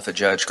lawful if a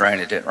judge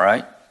granted it,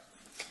 right?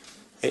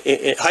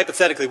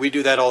 Hypothetically, we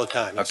do that all the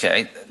time.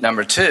 Okay.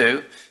 Number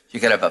two, you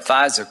could have a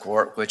FISA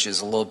court, which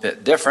is a little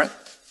bit different,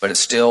 but it's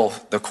still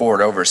the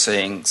court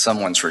overseeing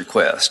someone's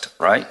request,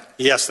 right?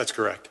 Yes, that's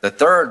correct. The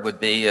third would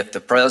be if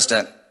the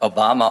President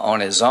Obama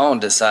on his own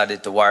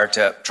decided to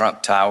wiretap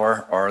Trump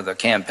Tower or the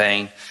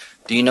campaign.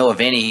 Do you know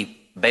of any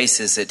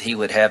basis that he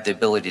would have the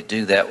ability to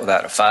do that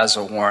without a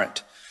FISA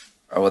warrant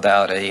or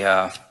without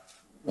a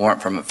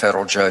warrant from a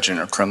federal judge in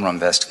a criminal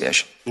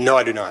investigation? No,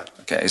 I do not.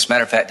 Okay. As a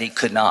matter of fact, he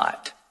could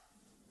not.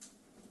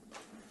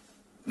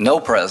 No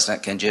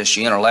president can just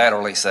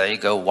unilaterally say,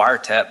 go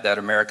wiretap that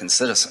American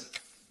citizen.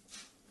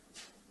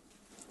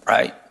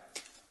 Right?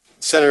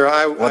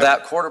 Senator,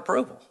 without court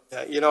approval.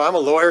 I'm a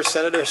lawyer,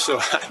 Senator, so...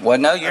 Well,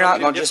 no, you're not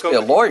going to just be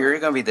a lawyer. You're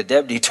going to be the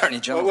Deputy Attorney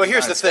General. Well,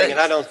 here's the thing, and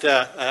I don't...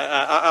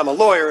 I'm a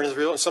lawyer, and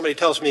if somebody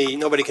tells me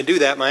nobody can do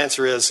that, my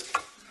answer is...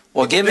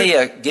 Well,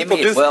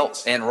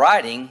 in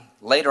writing,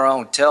 later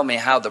on, tell me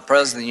how the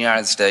President of the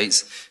United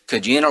States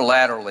could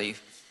unilaterally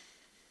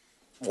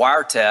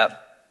wiretap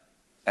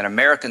an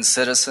American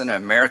citizen, an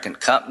American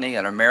company,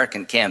 an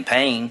American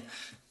campaign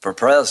for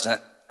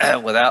president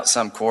without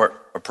some court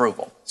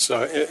approval.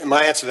 So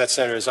my answer to that,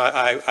 Senator, is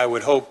I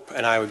would hope,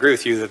 and I would agree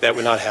with you, that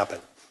would not happen.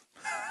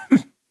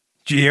 Did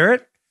you hear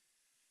it?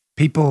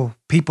 People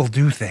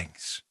do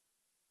things.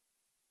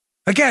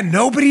 Again,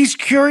 nobody's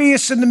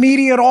curious in the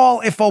media at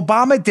all if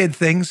Obama did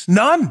things.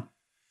 None.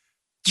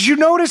 Did you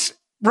notice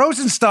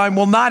Rosenstein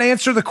will not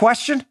answer the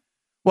question?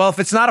 Well, if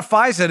it's not a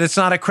FISA, it's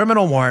not a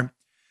criminal warrant.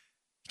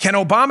 Can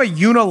Obama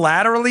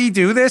unilaterally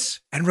do this?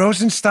 And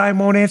Rosenstein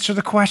won't answer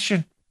the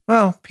question.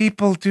 Well,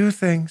 people do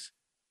things.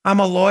 I'm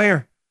a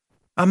lawyer.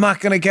 I'm not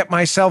going to get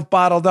myself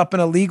bottled up in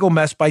a legal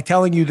mess by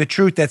telling you the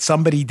truth that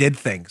somebody did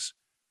things.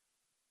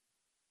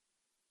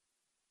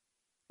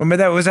 Remember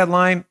that? Was that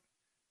line?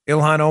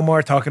 Ilhan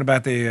Omar talking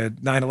about the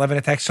 9/11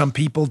 attack. Some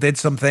people did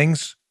some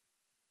things.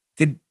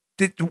 Did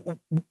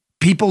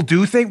people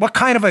do things? What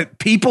kind of a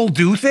people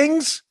do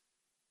things?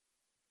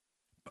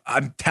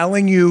 I'm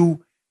telling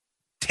you,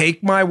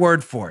 take my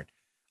word for it.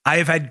 I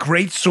have had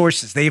great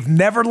sources. They have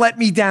never let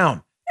me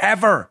down.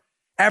 Ever.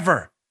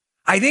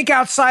 I think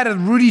outside of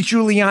the Rudy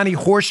Giuliani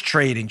horse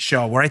trading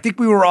show, where I think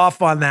we were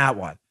off on that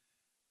one,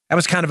 that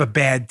was kind of a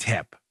bad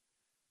tip.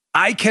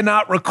 I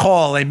cannot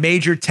recall a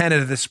major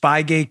tenet of the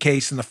Spygate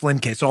case and the Flynn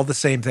case, all the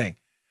same thing.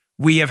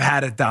 We have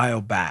had to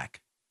dial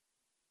back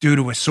due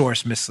to a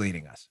source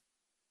misleading us.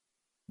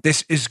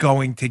 This is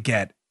going to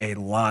get a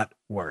lot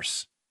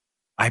worse.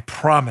 I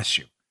promise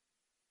you.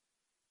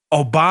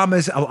 I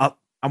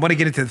want to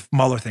get into the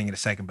Mueller thing in a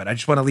second, but I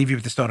just want to leave you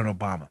with this thought on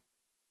Obama.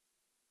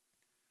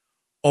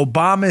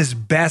 Obama's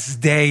best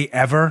day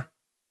ever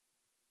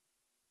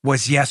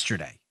was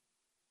yesterday.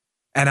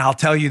 And I'll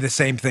tell you the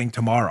same thing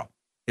tomorrow,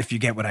 if you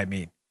get what I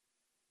mean.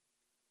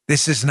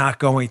 This is not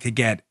going to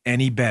get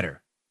any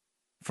better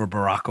for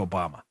Barack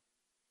Obama.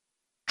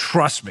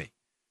 Trust me.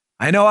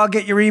 I know I'll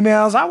get your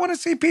emails. I want to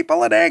see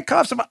people in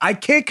handcuffs. I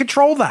can't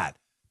control that.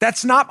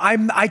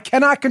 I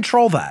cannot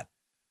control that.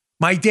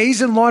 My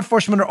days in law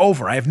enforcement are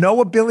over. I have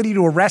no ability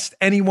to arrest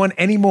anyone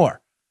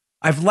anymore.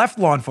 I've left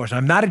law enforcement.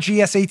 I'm not a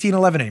GS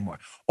 1811 anymore.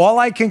 All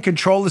I can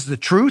control is the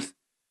truth.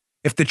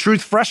 If the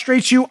truth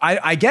frustrates you,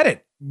 I get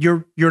it.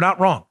 You're not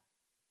wrong.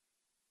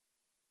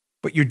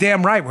 But you're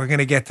damn right. We're going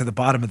to get to the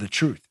bottom of the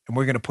truth, and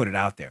we're going to put it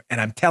out there.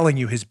 And I'm telling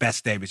you, his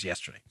best day was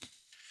yesterday.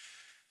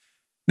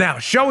 Now,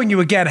 showing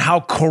you again how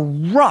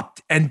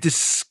corrupt and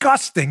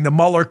disgusting the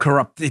Mueller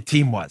corrupted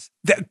team was.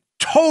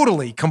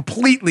 Totally,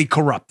 completely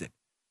corrupted.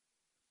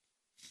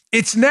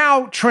 It's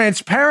now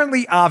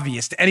transparently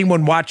obvious to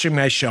anyone watching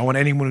my show and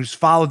anyone who's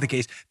followed the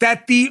case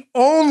that the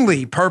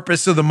only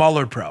purpose of the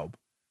Mueller probe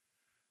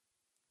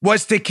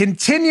was to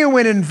continue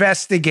an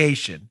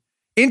investigation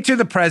into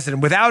the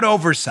president without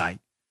oversight.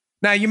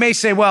 Now, you may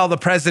say, well, the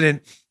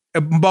president,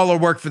 Mueller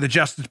worked for the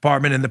Justice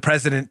Department, and the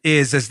president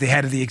is, as the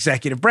head of the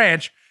executive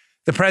branch,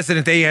 the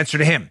president, they answer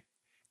to him.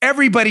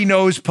 Everybody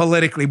knows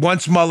politically,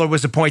 once Mueller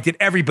was appointed,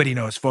 everybody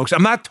knows, folks.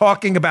 I'm not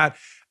talking about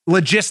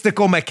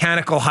logistical,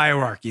 mechanical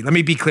hierarchy. Let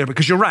me be clear,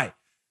 because you're right.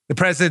 The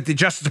president, the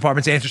Justice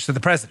Department's answers to the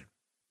president.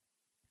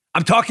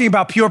 I'm talking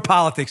about pure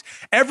politics.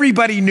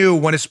 Everybody knew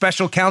when a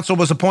special counsel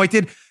was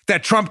appointed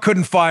that Trump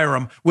couldn't fire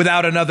him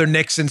without another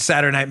Nixon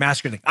Saturday Night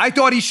Massacre thing. I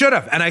thought he should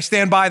have, and I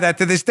stand by that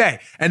to this day.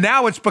 And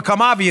now it's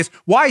become obvious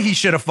why he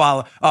should have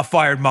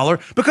fired Mueller,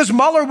 because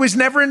Mueller was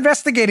never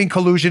investigating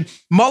collusion.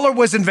 Mueller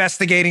was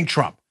investigating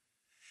Trump.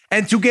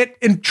 And to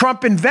get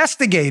Trump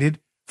investigated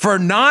for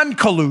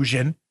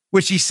non-collusion,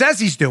 which he says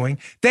he's doing,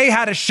 they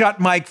had to shut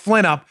Mike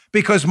Flynn up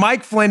because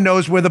Mike Flynn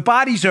knows where the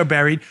bodies are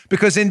buried,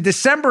 because in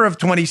December of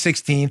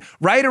 2016,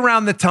 right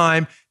around the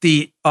time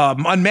the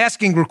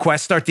unmasking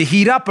requests start to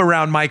heat up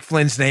around Mike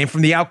Flynn's name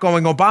from the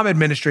outgoing Obama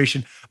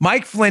administration,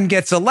 Mike Flynn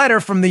gets a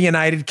letter from the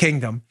United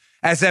Kingdom,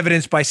 as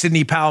evidenced by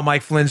Sidney Powell,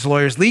 Mike Flynn's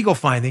lawyer's legal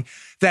finding,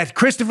 that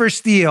Christopher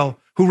Steele,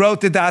 who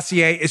wrote the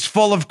dossier, is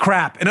full of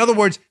crap. In other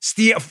words,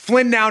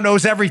 Flynn now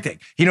knows everything.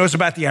 He knows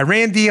about the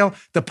Iran deal,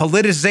 the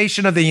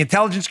politicization of the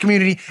intelligence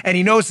community, and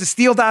he knows the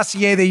Steele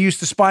dossier they used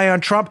to spy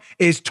on Trump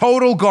is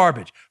total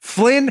garbage.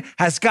 Flynn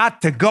has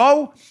got to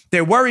go.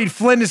 They're worried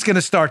Flynn is going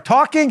to start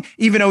talking,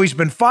 even though he's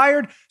been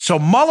fired. So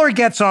Mueller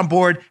gets on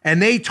board,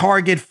 and they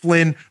target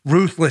Flynn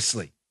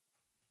ruthlessly.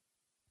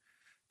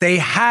 They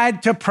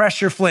had to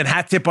pressure Flynn.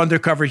 Hat Tip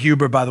Undercover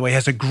Huber, by the way,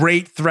 has a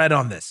great thread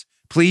on this.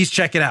 Please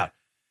check it out.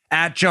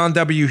 At John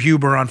W.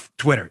 Huber on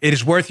Twitter. It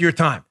is worth your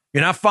time.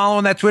 You're not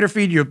following that Twitter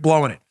feed, you're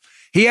blowing it.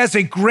 He has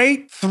a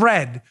great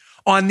thread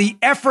on the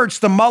efforts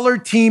the Mueller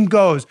team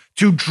goes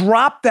to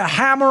drop the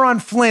hammer on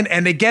Flynn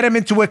and to get him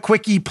into a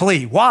quickie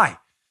plea. Why?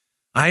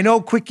 I know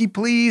quickie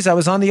pleas. I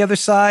was on the other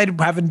side,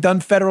 having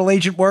done federal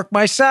agent work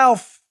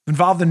myself,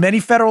 involved in many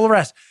federal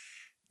arrests.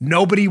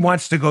 Nobody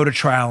wants to go to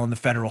trial in the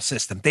federal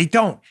system. They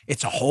don't.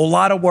 It's a whole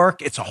lot of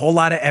work. It's a whole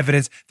lot of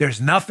evidence. There's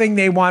nothing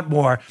they want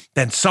more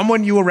than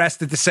someone you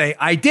arrested to say,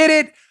 I did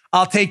it.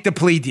 I'll take the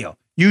plea deal.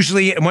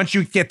 Usually, once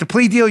you get the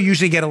plea deal, you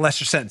usually get a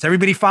lesser sentence.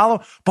 Everybody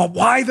follow? But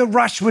why the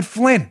rush with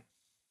Flynn?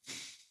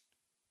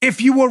 If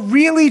you were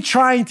really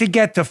trying to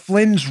get to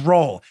Flynn's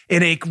role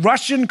in a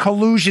Russian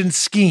collusion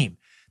scheme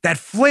that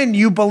Flynn,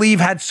 you believe,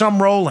 had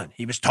some role in,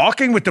 he was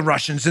talking with the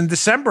Russians in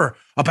December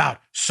about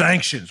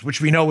sanctions,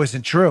 which we know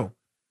isn't true.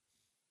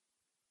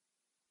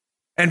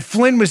 And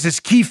Flynn was this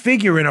key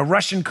figure in a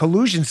Russian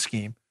collusion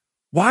scheme.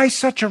 Why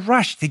such a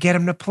rush to get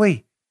him to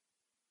plea?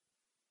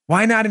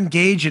 Why not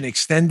engage in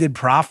extended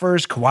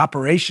proffers,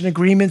 cooperation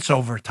agreements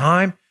over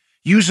time?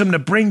 Use them to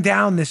bring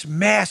down this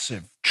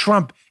massive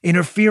Trump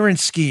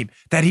interference scheme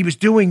that he was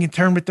doing in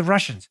turn with the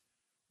Russians.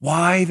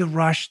 Why the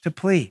rush to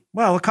plea?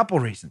 Well, a couple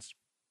reasons.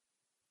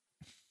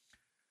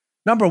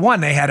 Number one,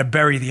 they had to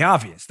bury the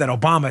obvious that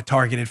Obama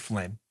targeted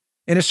Flynn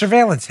in a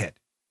surveillance hit.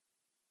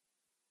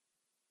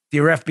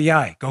 Dear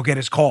FBI, go get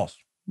his calls.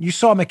 You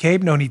saw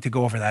McCabe, no need to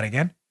go over that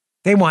again.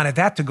 They wanted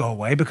that to go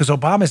away because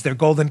Obama's their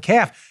golden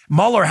calf.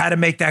 Mueller had to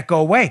make that go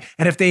away.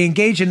 And if they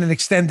engage in an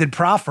extended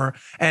proffer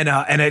and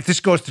if this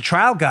goes to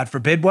trial, God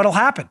forbid, what'll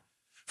happen?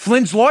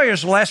 Flynn's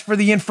lawyers will ask for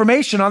the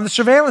information on the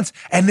surveillance,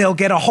 and they'll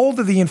get a hold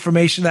of the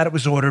information that it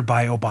was ordered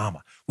by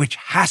Obama, which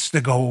has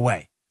to go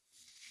away.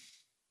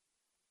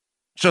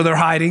 So they're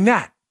hiding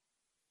that.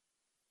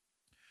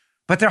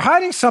 But they're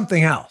hiding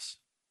something else.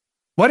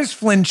 What is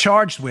Flynn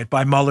charged with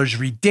by Mueller's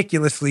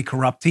ridiculously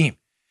corrupt team?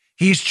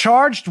 He's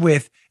charged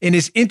with, in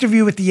his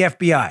interview with the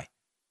FBI,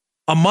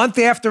 a month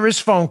after his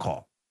phone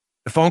call.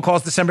 The phone call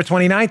is December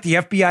 29th. The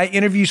FBI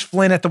interviews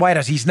Flynn at the White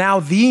House. He's now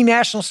the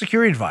national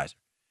security advisor.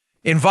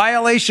 In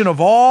violation of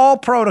all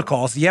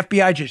protocols, the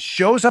FBI just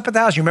shows up at the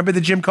house. You remember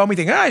the Jim Comey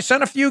thing? I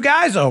sent a few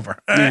guys over.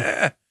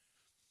 Yeah.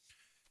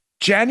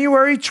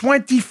 January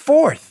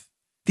 24th,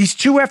 these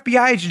two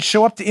FBI agents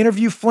show up to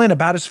interview Flynn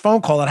about his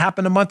phone call that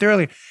happened a month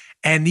earlier.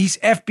 And these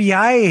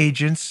FBI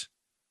agents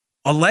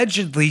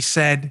allegedly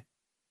said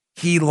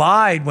he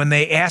lied when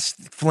they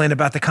asked Flynn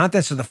about the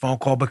contents of the phone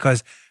call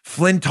because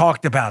Flynn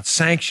talked about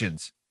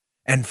sanctions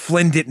and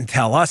Flynn didn't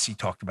tell us he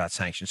talked about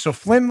sanctions. So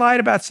Flynn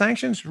lied about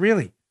sanctions?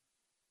 Really?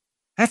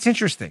 That's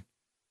interesting.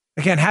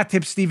 Again, hat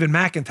tip Stephen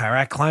McIntyre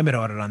at Climate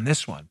Audit on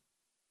this one.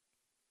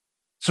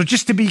 So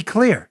just to be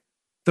clear,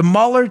 the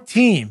Mueller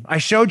team, I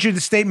showed you the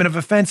statement of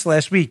offense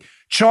last week,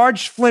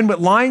 charged Flynn with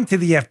lying to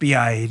the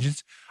FBI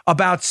agents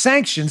about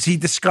sanctions he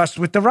discussed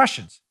with the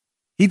Russians.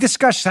 He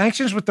discussed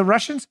sanctions with the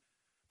Russians?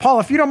 Paul,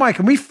 if you don't mind,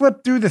 can we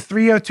flip through the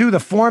 302, the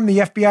form the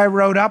FBI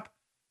wrote up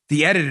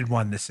the edited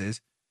one this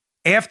is,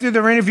 after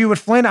their interview with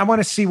Flynn, I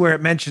want to see where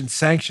it mentions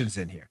sanctions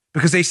in here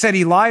because they said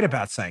he lied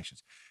about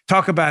sanctions.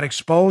 Talk about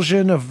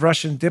expulsion of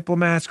Russian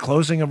diplomats,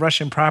 closing of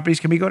Russian properties.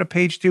 Can we go to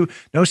page 2?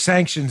 No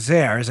sanctions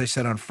there, as I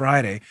said on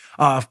Friday.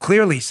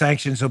 Clearly,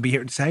 sanctions will be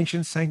here.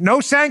 No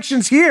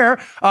sanctions here.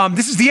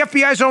 This is the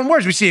FBI's own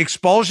words. We see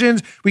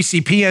expulsions. We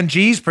see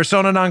PNGs,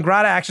 persona non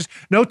grata actions.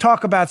 No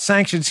talk about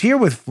sanctions here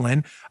with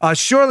Flynn.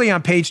 Surely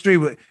on page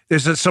 3,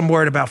 there's some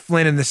word about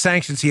Flynn and the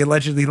sanctions he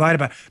allegedly lied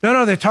about.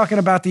 No, they're talking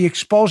about the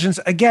expulsions.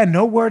 Again,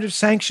 no word of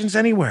sanctions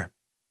anywhere.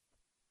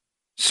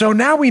 So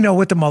now we know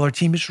what the Mueller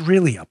team is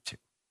really up to.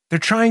 They're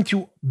trying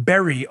to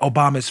bury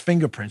Obama's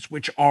fingerprints,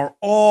 which are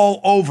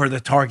all over the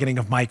targeting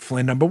of Mike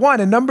Flynn, number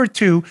one. And number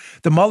two,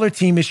 the Mueller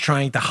team is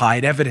trying to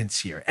hide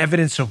evidence here.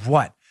 Evidence of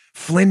what?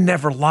 Flynn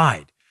never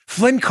lied.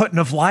 Flynn couldn't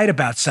have lied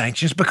about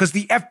sanctions because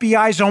the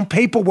FBI's own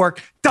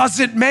paperwork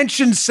doesn't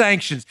mention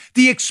sanctions.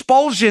 The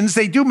expulsions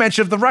they do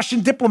mention of the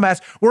Russian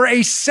diplomats were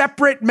a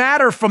separate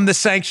matter from the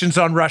sanctions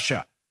on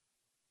Russia.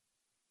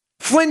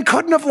 Flynn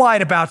couldn't have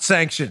lied about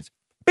sanctions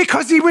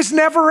because he was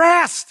never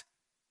asked.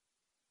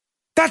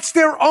 That's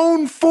their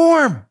own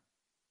form.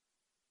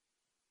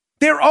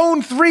 Their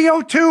own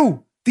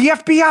 302, the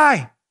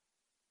FBI.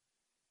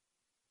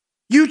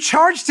 You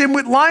charged him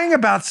with lying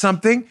about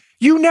something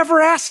you never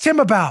asked him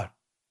about.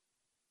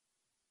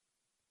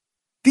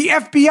 The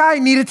FBI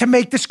needed to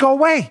make this go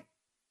away.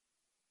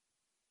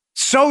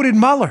 So did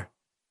Mueller.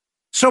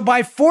 So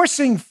by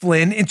forcing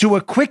Flynn into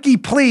a quickie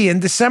plea in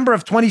December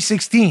of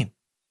 2016,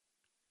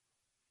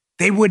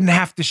 they wouldn't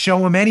have to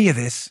show him any of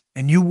this,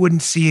 and you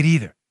wouldn't see it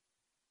either.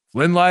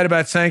 Flynn lied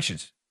about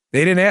sanctions.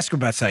 They didn't ask him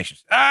about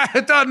sanctions.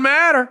 It doesn't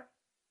matter.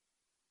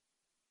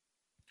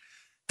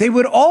 They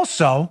would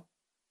also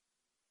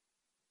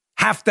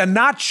have to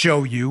not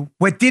show you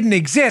what didn't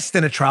exist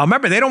in a trial.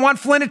 Remember, they don't want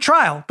Flynn at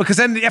trial because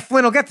then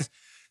Flynn will get this.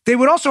 They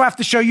would also have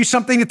to show you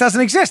something that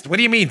doesn't exist. What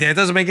do you mean, Dan? It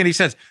doesn't make any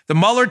sense. The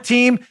Mueller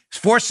team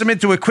forced them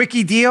into a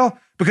quickie deal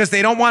because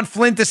they don't want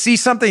Flynn to see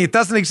something that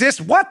doesn't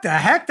exist. What the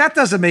heck? That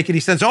doesn't make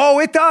any sense. Oh,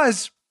 it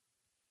does.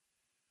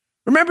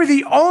 Remember,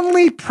 the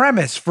only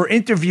premise for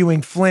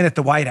interviewing Flynn at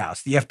the White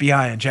House, the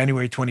FBI, on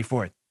January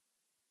 24th,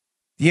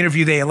 the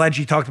interview they allege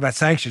he talked about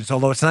sanctions,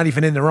 although it's not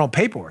even in their own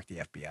paperwork, the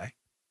FBI.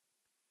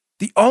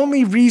 The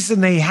only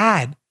reason they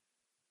had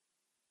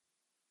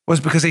was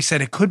because they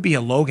said it could be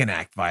a Logan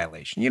Act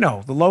violation. You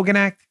know, the Logan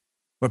Act,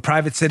 where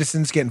private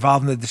citizens get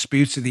involved in the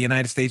disputes of the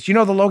United States. You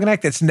know, the Logan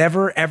Act that's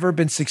never, ever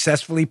been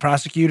successfully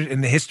prosecuted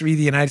in the history of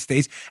the United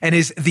States and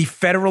is the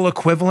federal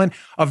equivalent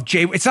of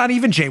it's not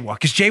even jaywalk,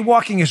 because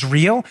jaywalking is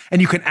real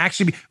and you can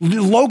actually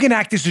the Logan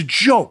Act is a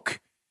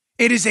joke.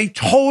 It is a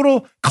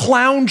total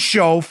clown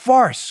show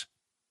farce.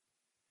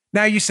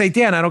 Now you say,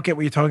 Dan, I don't get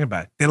what you're talking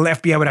about. The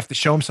FBI would have to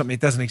show him something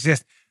that doesn't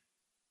exist.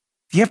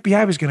 The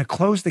FBI was going to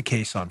close the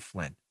case on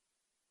Flynn.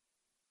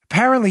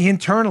 Apparently,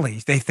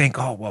 internally, they think,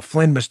 oh, well,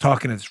 Flynn was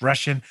talking to this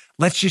Russian.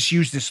 Let's just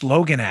use this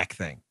Logan Act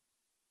thing.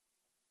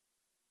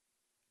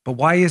 But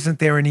why isn't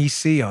there an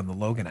EC on the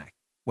Logan Act?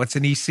 What's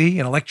an EC?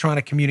 An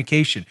electronic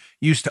communication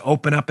used to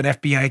open up an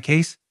FBI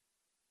case?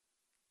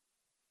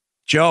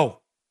 Joe,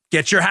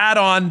 get your hat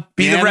on.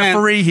 Be the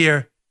referee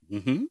here.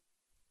 Mm-hmm.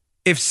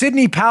 If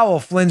Sidney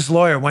Powell, Flynn's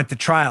lawyer, went to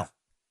trial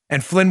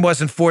and Flynn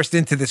wasn't forced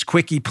into this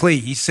quickie plea,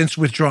 he's since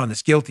withdrawn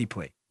this guilty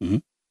plea. Mm-hmm.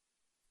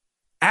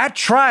 At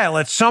trial,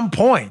 at some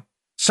point,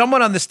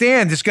 someone on the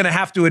stand is going to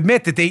have to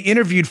admit that they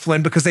interviewed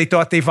Flynn because they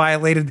thought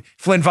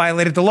Flynn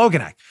violated the Logan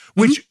Act,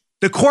 which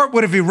the court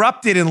would have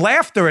erupted in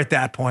laughter at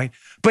that point.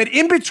 But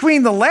in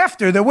between the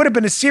laughter, there would have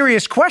been a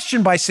serious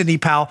question by Sidney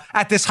Powell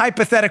at this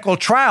hypothetical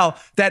trial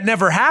that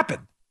never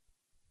happened.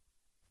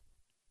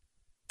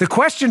 The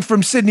question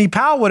from Sidney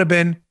Powell would have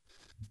been,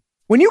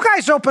 when you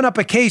guys open up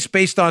a case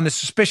based on the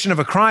suspicion of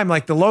a crime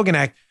like the Logan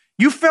Act,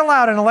 you fill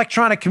out an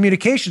electronic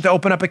communication to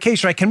open up a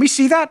case, right? Can we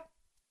see that?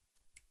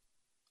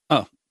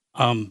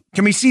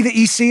 Can we see the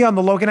EC on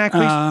the Logan Act,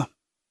 please?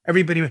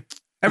 Everybody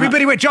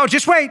wait. Joe,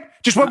 just wait.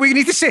 Just what we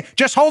need to see.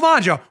 Just hold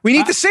on, Joe. We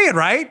need to see it,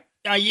 right?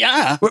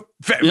 Yeah.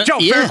 Joe,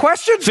 fair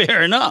question?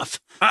 Fair enough.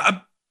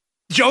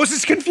 Joe's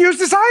as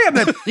confused as I am.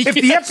 That if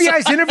the FBI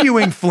is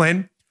interviewing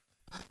Flynn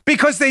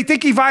because they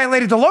think he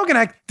violated the Logan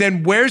Act,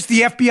 then where's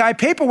the FBI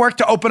paperwork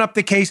to open up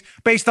the case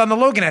based on the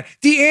Logan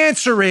Act? The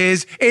answer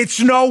is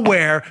it's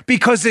nowhere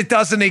because it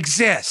doesn't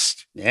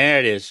exist. There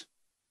it is.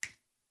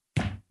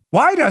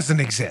 Why doesn't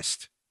it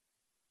exist?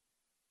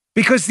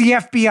 Because the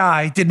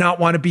FBI did not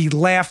want to be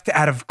laughed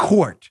out of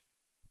court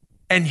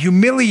and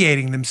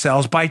humiliating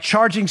themselves by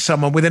charging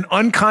someone with an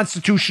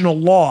unconstitutional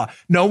law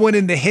no one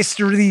in the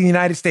history of the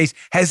United States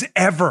has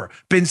ever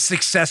been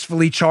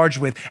successfully charged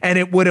with. And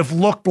it would have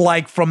looked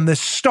like from the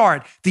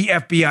start, the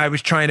FBI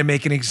was trying to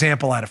make an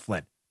example out of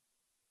Flynn.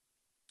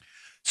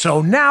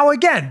 So now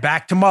again,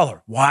 back to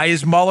Mueller. Why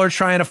is Mueller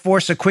trying to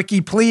force a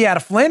quickie plea out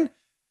of Flynn?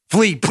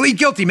 Plead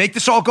guilty. Make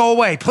this all go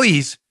away,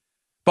 please.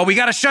 But we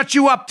got to shut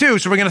you up too,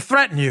 so we're going to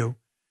threaten you.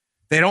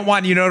 They don't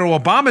want you to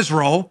Obama's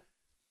role.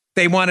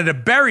 They wanted to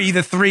bury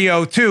the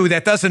 302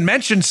 that doesn't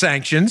mention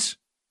sanctions.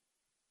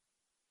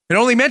 It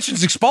only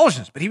mentions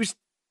expulsions, but he was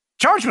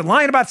Charged with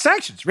lying about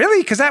sanctions.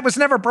 Really? Because that was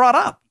never brought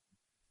up.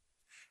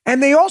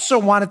 And they also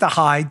wanted to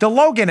hide the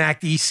Logan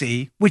Act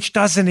EC, which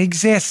doesn't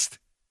exist,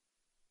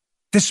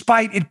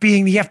 despite it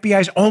being the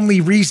FBI's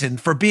only reason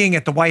for being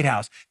at the White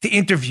House to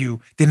interview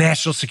the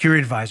National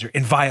Security Advisor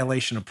in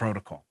violation of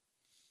protocol.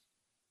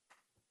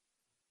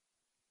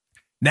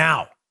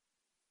 Now,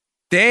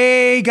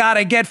 they got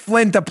to get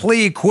Flynn to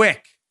plead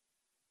quick.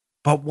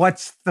 But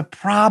what's the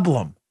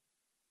problem?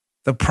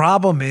 The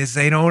problem is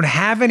they don't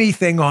have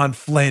anything on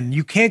Flynn.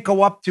 You can't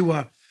go up to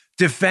a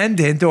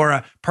defendant or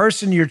a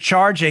person you're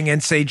charging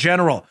and say,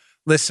 General,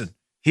 listen,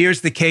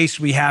 here's the case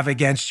we have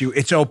against you.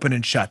 It's open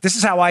and shut. This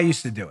is how I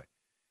used to do it.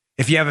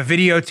 If you have a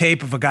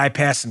videotape of a guy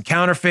passing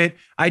counterfeit,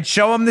 I'd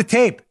show him the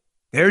tape.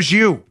 There's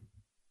you.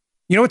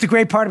 You know what the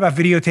great part about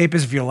videotape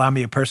is, if you allow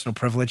me a personal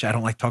privilege? I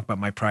don't like to talk about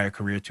my prior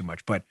career too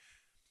much, but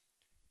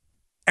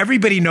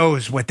everybody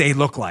knows what they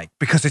look like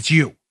because it's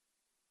you.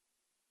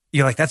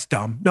 You're like, that's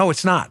dumb. No,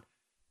 it's not.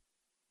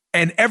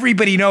 And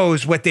everybody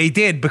knows what they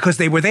did because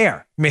they were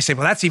there. You may say,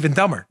 well, that's even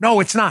dumber. No,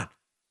 it's not.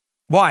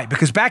 Why?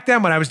 Because back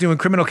then when I was doing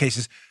criminal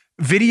cases,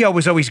 video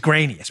was always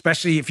grainy,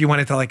 especially if you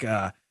went into like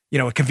a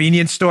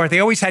convenience store. They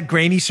always had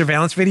grainy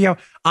surveillance video.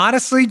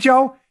 Honestly,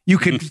 Joe, you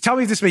could tell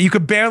me this way. You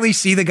could barely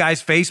see the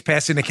guy's face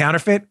passing the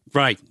counterfeit.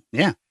 Right.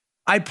 Yeah.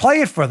 I'd play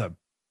it for them.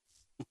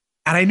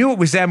 And I knew it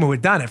was them who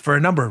had done it for a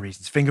number of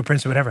reasons,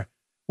 fingerprints or whatever.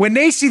 When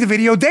they see the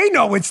video, they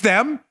know it's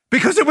them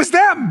because it was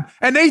them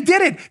and they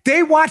did it.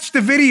 They watch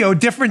the video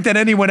different than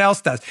anyone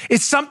else does.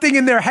 It's something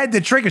in their head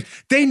that triggers.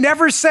 They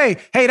never say,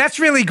 hey, that's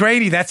really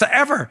grainy. That's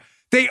ever.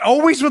 They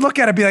always would look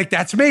at it and be like,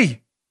 that's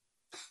me.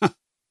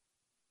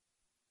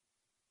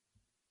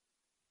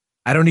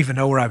 I don't even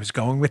know where I was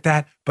going with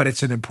that, but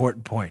it's an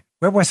important point.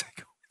 Where was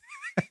I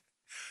going?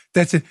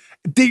 That's it.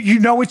 You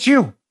know it's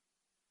you.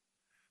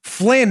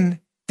 Flynn,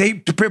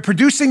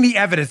 producing the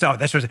evidence. Oh,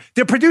 that's what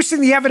they're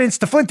producing the evidence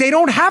to Flynn. They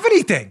don't have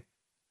anything.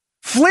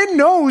 Flynn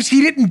knows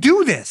he didn't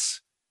do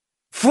this.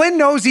 Flynn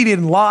knows he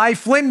didn't lie.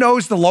 Flynn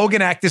knows the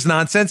Logan Act is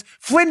nonsense.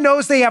 Flynn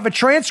knows they have a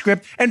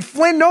transcript, and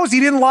Flynn knows he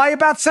didn't lie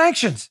about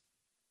sanctions.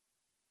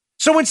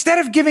 So instead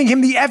of giving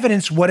him the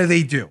evidence, what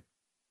do?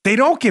 They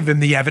don't give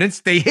him the evidence.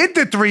 They hid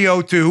the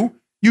 302.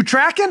 You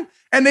tracking?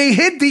 And they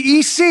hid the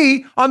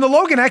EC on the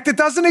Logan Act that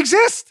doesn't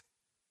exist.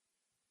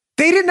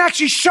 They didn't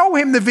actually show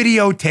him the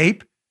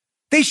videotape.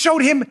 They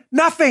showed him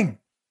nothing.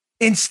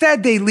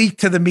 Instead, they leaked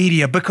to the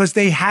media because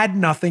they had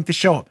nothing to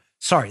show him.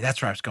 Sorry,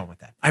 that's where I was going with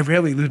that. I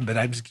rarely lose, but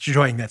I was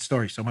enjoying that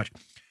story so much.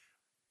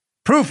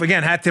 Proof,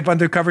 again, hat tip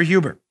undercover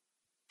Huber.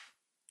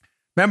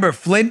 Remember,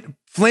 Flynn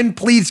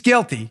pleads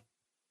guilty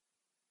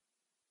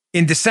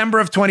in December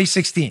of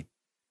 2016.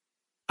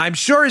 I'm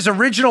sure his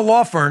original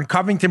law firm,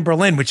 Covington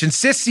Berlin, which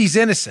insists he's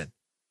innocent,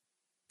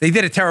 they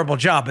did a terrible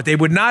job, but they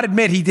would not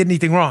admit he did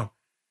anything wrong.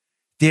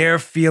 They're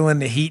feeling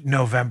the heat in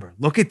November.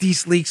 Look at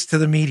these leaks to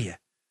the media.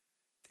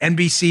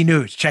 NBC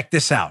News, check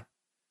this out.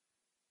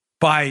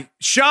 By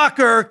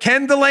shocker,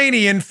 Ken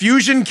Delaney and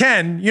Fusion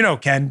Ken, you know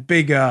Ken,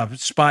 big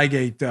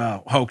Spygate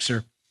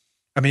hoaxer.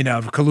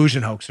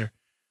 Collusion hoaxer.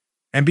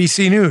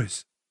 NBC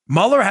News.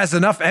 Mueller has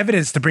enough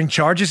evidence to bring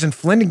charges in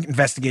Flynn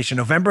investigation,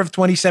 November of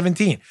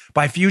 2017,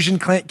 by Fusion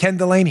Ken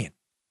Delaney.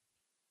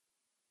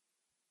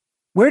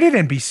 Where did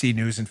NBC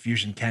News and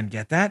Fusion Ken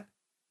get that?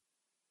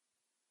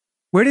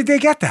 Where did they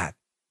get that?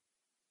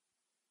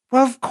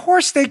 Well, of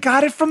course they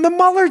got it from the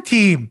Mueller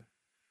team,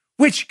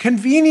 which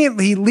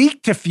conveniently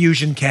leaked to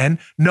Fusion Ken,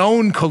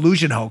 known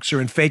collusion hoaxer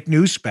and fake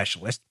news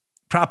specialist,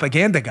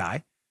 propaganda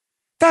guy.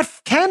 That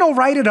Ken will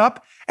write it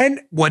up, and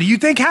what do you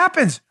think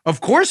happens? Of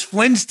course,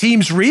 Flynn's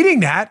team's reading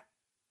that.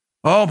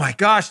 Oh my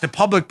gosh, the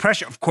public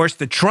pressure. Of course,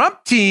 the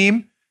Trump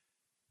team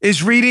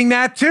is reading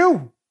that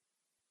too.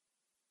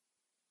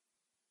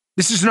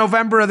 This is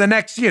November of the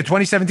next year,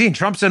 2017.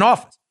 Trump's in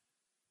office.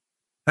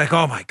 Like,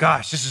 oh my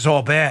gosh, this is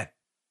all bad.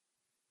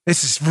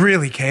 This is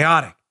really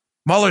chaotic.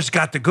 Mueller's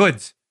got the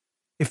goods.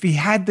 If he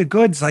had the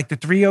goods like the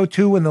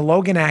 302 and the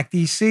Logan Act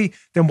EC,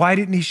 then why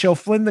didn't he show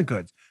Flynn the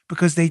goods?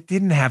 Because they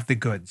didn't have the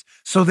goods.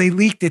 So they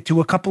leaked it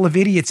to a couple of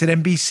idiots at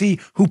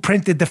NBC who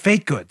printed the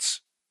fake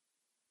goods.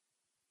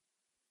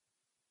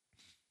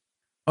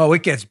 Oh,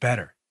 it gets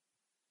better.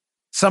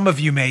 Some of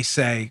you may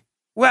say,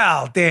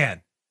 well,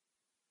 Dan,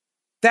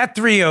 that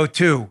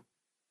 302,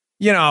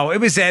 it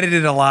was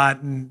edited a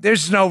lot and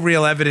there's no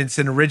real evidence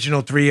an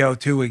original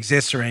 302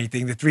 exists or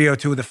anything. The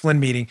 302 of the Flynn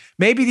meeting,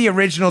 maybe the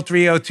original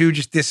 302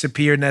 just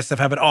disappeared and that stuff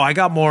happened. Oh, I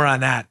got more on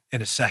that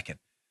in a second.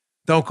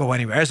 Don't go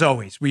anywhere. As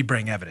always, we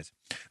bring evidence.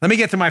 Let me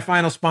get to my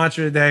final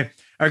sponsor today,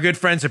 our good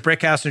friends at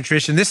Brickhouse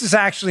Nutrition. This is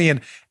actually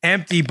an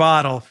empty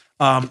bottle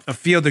of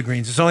Field of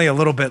Greens. There's only a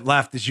little bit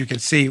left, as you can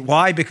see.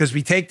 Why? Because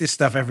we take this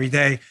stuff every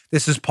day.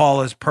 This is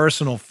Paula's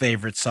personal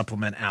favorite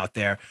supplement out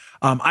there.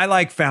 I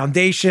like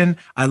Foundation.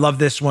 I love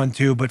this one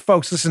too. But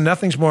folks, listen,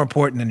 nothing's more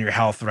important than your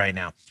health right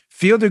now.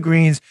 Field of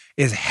Greens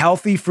is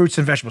healthy fruits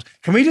and vegetables.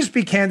 Can we just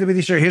be candid with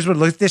each other? Here's what,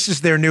 look, this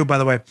is their new, by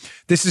the way,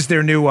 this is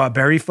their new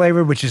berry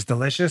flavor, which is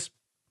delicious.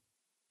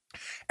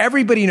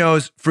 Everybody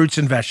knows fruits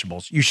and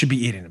vegetables. You should be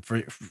eating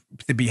them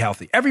to be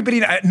healthy.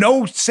 Everybody,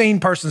 no sane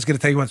person is going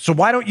to tell you what. So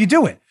why don't you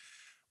do it?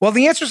 Well,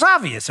 the answer is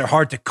obvious. They're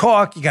hard to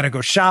cook. You got to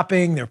go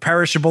shopping. They're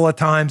perishable at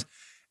times.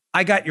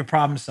 I got your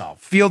problem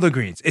solved. Field of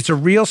Greens. It's a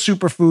real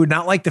superfood,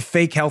 not like the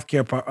fake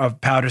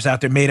healthcare powders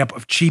out there made up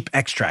of cheap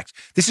extracts.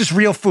 This is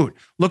real food.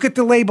 Look at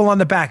the label on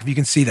the back if you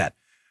can see that.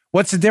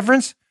 What's the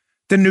difference?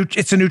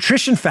 It's a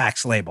nutrition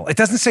facts label. It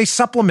doesn't say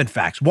supplement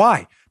facts.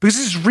 Why? Because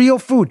this is real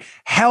food.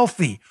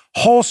 Healthy,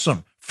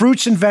 wholesome,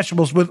 fruits and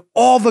vegetables with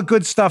all the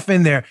good stuff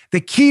in there.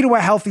 The key to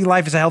a healthy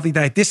life is a healthy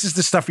diet. This is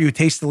the stuff for you. It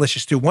tastes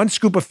delicious too. 1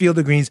 scoop of Field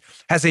of Greens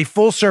has a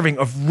full serving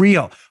of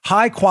real,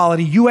 high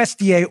quality,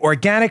 USDA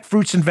organic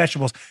fruits and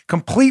vegetables,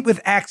 complete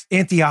with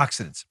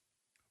antioxidants.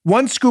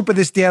 1 scoop of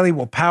this daily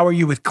will power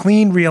you with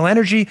clean, real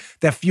energy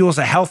that fuels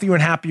a healthier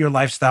and happier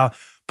lifestyle.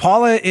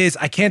 Paula is,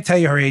 I can't tell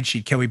you her age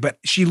sheet, Kiwi, but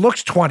she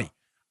looks 20.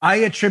 I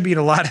attribute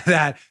a lot of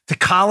that to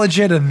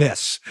collagen and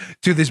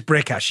to this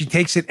Brickhouse. She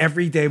takes it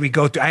every day we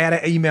go to. I had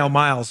to email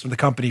Miles from the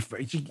company.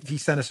 He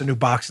sent us a new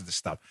box of this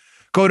stuff.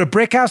 Go to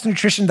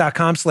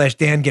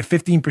brickhousenutrition.com/Dan. Get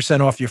 15%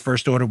 off your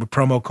first order with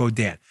promo code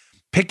Dan.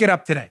 Pick it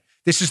up today.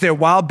 This is their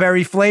wild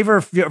berry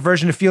flavor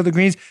version of Field of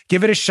Greens.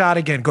 Give it a shot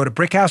again. Go to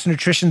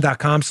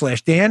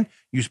brickhousenutrition.com/Dan.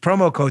 Use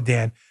promo code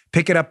Dan.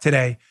 Pick it up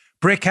today.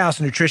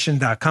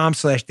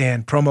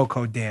 brickhousenutrition.com/Dan. Promo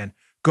code Dan.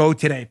 Go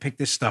today. Pick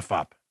this stuff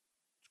up.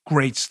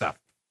 Great stuff.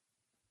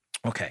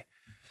 Okay.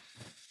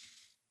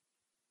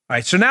 All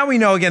right. So now we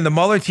know, again, the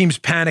Mueller team's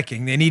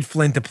panicking. They need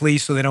Flynn to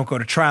please so they don't go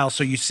to trial.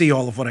 So you see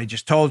all of what I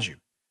just told you.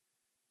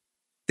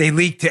 They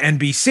leaked to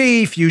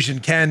NBC.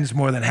 Fusion Ken's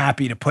more than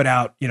happy to put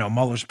out,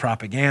 Mueller's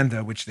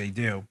propaganda, which they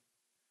do.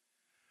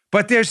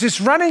 But there's this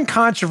running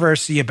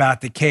controversy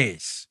about the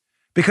case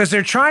because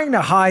they're trying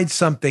to hide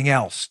something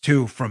else,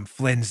 too, from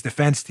Flynn's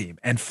defense team.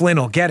 And Flynn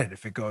will get it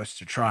if it goes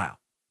to trial.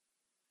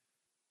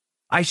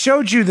 I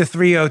showed you the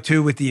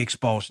 302 with the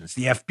expulsions,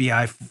 the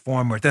FBI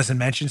form where it doesn't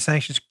mention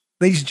sanctions.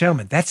 Ladies and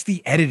gentlemen, that's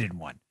the edited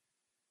one.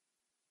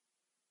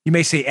 You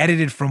may say,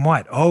 edited from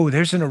what? Oh,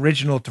 there's an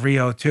original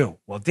 302.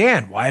 Well,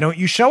 Dan, why don't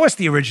you show us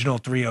the original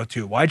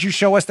 302? Why'd you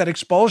show us that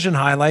expulsion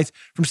highlights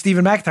from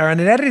Stephen McIntyre on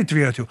an edited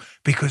 302?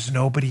 Because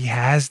nobody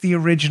has the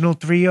original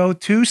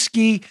 302,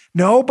 Ski.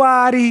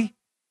 Nobody.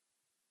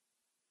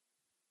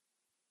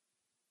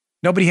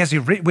 Nobody has the...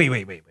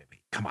 Wait.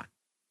 Come on.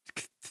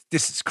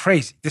 This is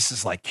crazy. This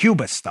is like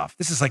Cuba stuff.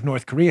 This is like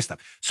North Korea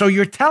stuff. So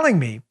you're telling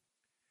me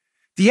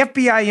the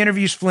FBI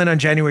interviews Flynn on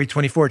January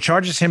 24,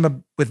 charges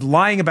him with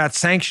lying about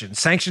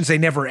sanctions they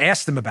never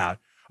asked him about,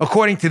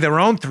 according to their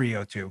own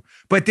 302.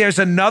 But there's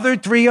another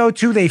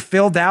 302 they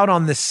filled out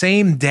on the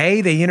same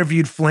day they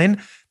interviewed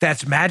Flynn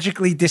that's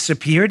magically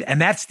disappeared,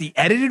 and that's the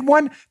edited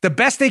one? The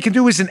best they can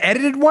do is an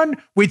edited one,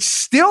 which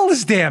still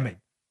is damning.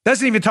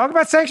 Doesn't even talk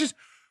about sanctions?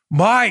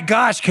 My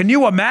gosh, can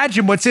you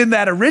imagine what's in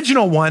that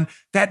original one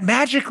that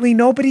magically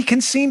nobody can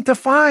seem to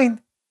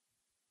find?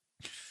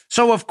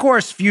 So, of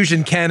course,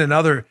 Fusion Ken and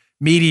other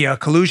media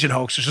collusion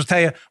hoaxers will tell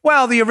you,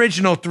 well, the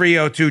original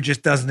 302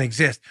 just doesn't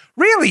exist.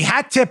 Really,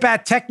 hat tip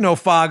at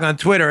Technofog on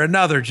Twitter,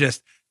 another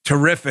just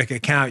terrific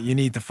account you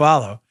need to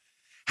follow.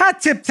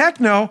 Hat tip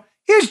Techno,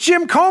 here's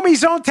Jim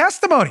Comey's own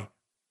testimony.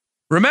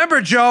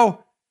 Remember,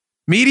 Joe,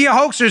 media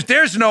hoaxers,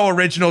 there's no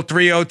original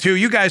 302.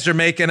 You guys are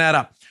making that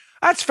up.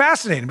 That's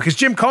fascinating because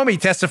Jim Comey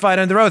testified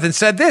under oath and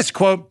said this,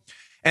 quote,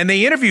 and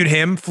they interviewed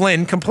him,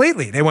 Flynn,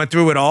 completely. They went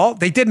through it all.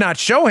 They did not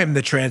show him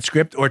the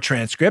transcript or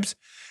transcripts,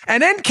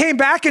 and then came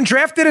back and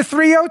drafted a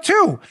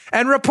 302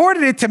 and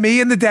reported it to me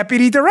and the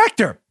deputy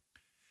director.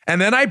 And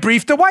then I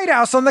briefed the White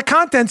House on the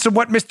contents of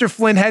what Mr.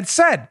 Flynn had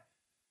said.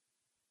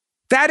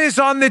 That is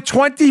on the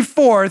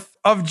 24th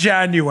of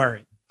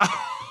January.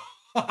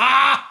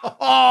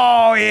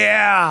 Oh,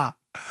 yeah.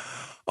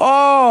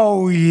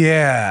 Oh,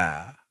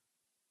 yeah.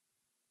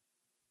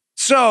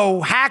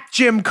 So, hack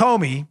Jim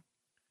Comey,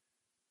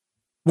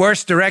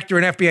 worst director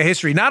in FBI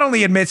history, not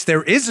only admits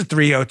there is a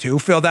 302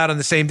 filled out on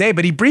the same day,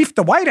 but he briefed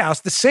the White House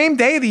the same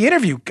day of the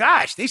interview.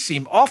 Gosh, they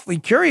seem awfully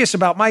curious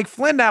about Mike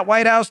Flynn, that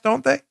White House,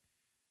 don't they?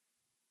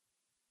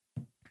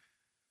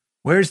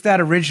 Where's that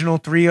original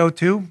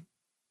 302?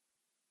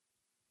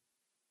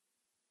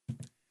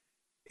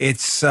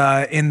 It's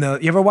in the...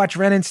 You ever watch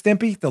Ren and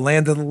Stimpy, The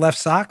Land of the Left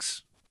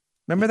Socks?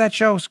 Remember that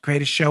show? It's the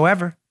greatest show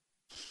ever.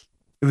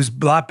 It was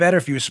a lot better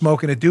if you were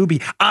smoking a doobie.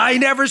 I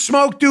never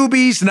smoked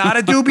doobies, not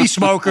a doobie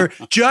smoker.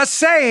 Just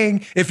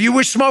saying, if you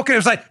were smoking, it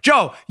was like,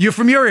 Joe, you're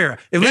from your era.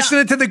 If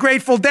listening to the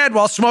Grateful Dead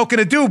while smoking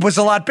a doob was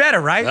a lot better,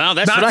 right? Well,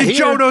 that's not what I that hear.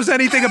 Joe knows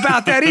anything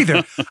about that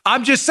either.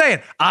 I'm just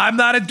saying, I'm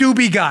not a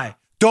doobie guy.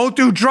 Don't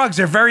do drugs.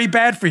 They're very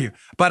bad for you.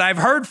 But I've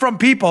heard from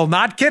people,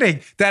 not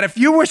kidding, that if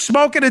you were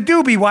smoking a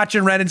doobie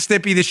watching Ren and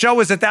Stimpy, the show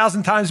was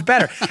 1,000 times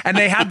better. And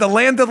they had the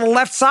Land of the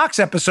Left Socks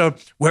episode.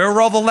 Where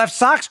are all the left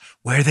socks?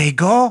 Where they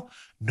go?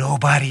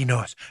 Nobody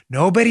knows.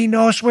 Nobody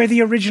knows where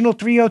the original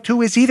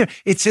 302 is either.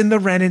 It's in the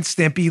Ren and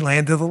Stimpy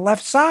Land of the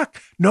Left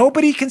Sock.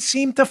 Nobody can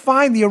seem to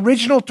find the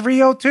original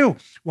 302.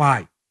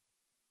 Why?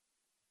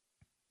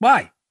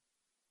 Why?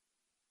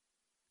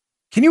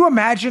 Can you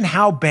imagine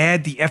how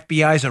bad the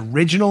FBI's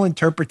original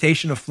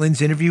interpretation of Flynn's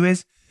interview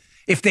is?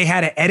 If they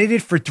had to edit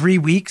it for 3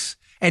 weeks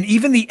And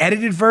even the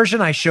edited version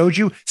I showed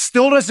you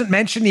still doesn't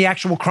mention the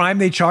actual crime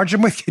they charge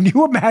him with. Can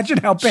you imagine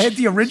how bad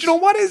the original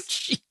one is?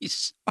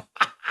 Jeez.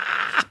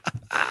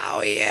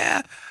 Oh,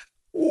 yeah.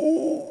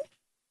 Ooh.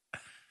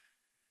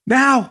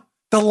 Now,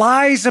 the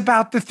lies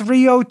about the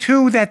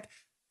 302 that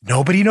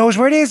nobody knows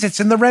where it is. It's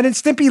in the Ren and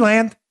Stimpy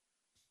land.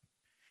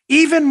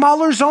 Even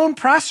Mueller's own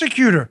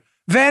prosecutor,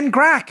 Van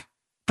Grack,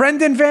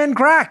 Brendan Van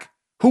Grack,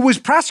 who was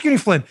prosecuting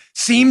Flynn,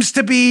 seems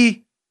to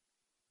be,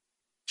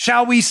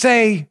 shall we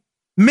say,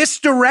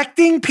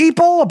 misdirecting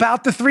people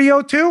about the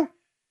 302.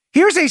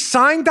 Here's a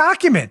signed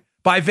document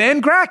by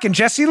Van Grack and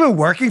Jesse Liu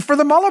working for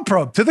the Mueller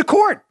probe to the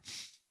court.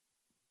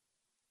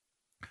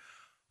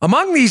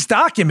 Among these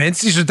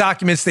documents, these are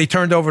documents they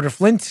turned over to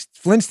Flynn's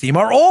team,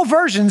 are all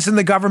versions in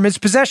the government's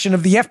possession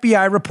of the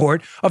FBI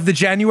report of the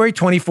January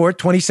 24,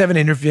 27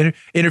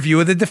 interview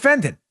of the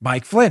defendant,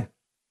 Mike Flynn.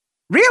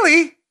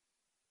 Really?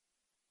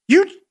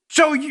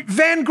 So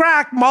Van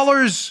Grack,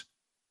 Mueller's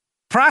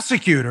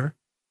prosecutor,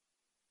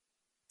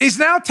 is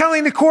now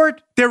telling the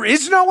court there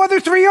is no other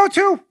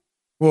 302?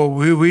 Well,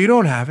 we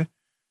don't have it.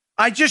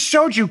 I just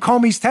showed you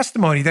Comey's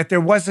testimony that there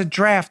was a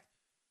draft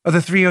of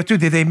the 302.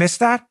 Did they miss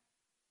that?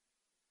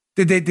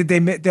 Did they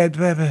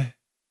that?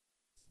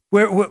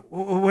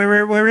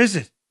 Where is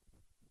it?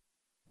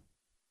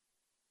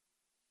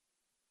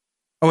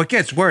 Oh, it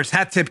gets worse.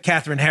 Hat tip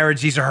Catherine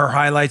Herridge. These are her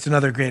highlights.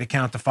 Another great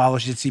account to follow.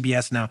 She's at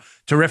CBS now.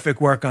 Terrific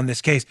work on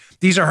this case.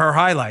 These are her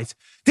highlights.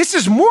 This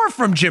is more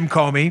from Jim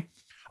Comey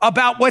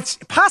about what's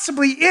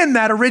possibly in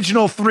that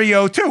original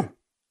 302.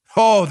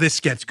 Oh, this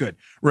gets good.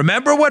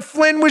 Remember what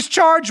Flynn was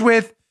charged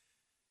with?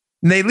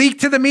 And they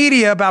leaked to the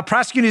media about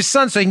prosecuting his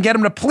son so he can get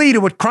him to plead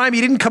to a crime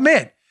he didn't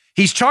commit.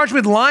 He's charged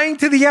with lying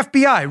to the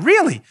FBI.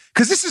 Really?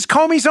 Because this is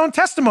Comey's own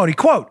testimony.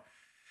 Quote,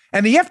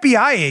 and the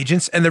FBI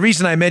agents, and the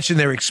reason I mention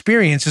their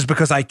experience is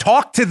because I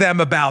talked to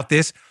them about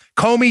this.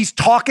 Comey's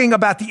talking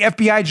about the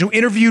FBI agent who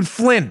interviewed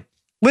Flynn.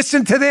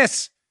 Listen to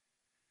this.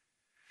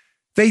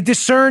 They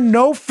discern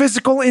no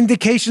physical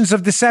indications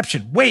of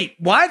deception. Wait,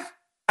 what?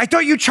 I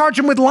thought you charged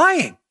him with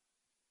lying.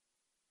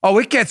 Oh,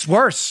 it gets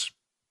worse.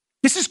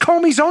 This is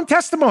Comey's own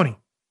testimony.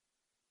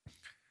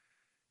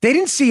 They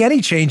didn't see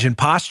any change in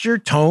posture,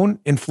 tone,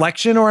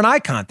 inflection, or in eye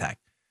contact.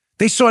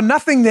 They saw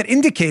nothing that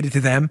indicated to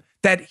them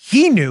that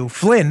he knew,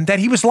 Flynn, that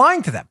he was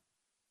lying to them.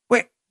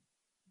 Wait,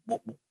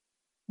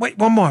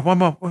 one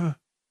more.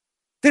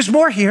 There's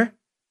more here.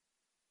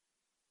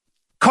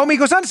 Comey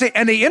goes on to say,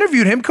 and they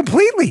interviewed him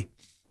completely.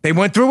 They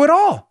went through it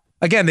all.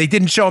 Again, they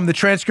didn't show him the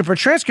transcript or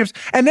transcripts,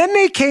 and then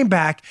they came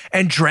back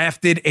and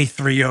drafted a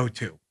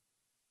 302.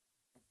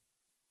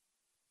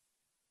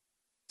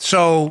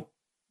 So,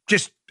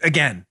 just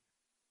again,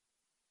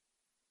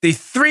 the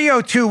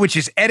 302, which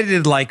is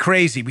edited like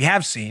crazy, we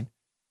have seen,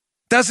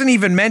 doesn't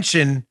even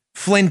mention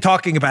Flynn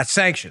talking about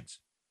sanctions.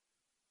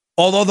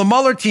 Although the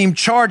Mueller team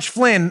charged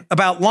Flynn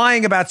about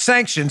lying about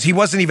sanctions he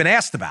wasn't even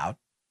asked about.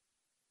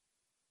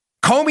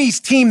 Comey's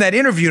team that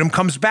interviewed him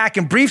comes back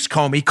and briefs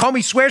Comey.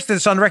 Comey swears to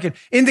this on the record,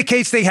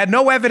 indicates they had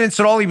no evidence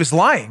at all he was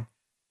lying.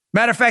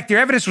 Matter of fact, their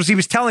evidence was he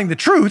was telling the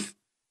truth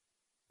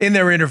in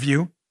their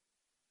interview.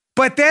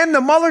 But then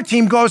the Mueller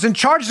team goes and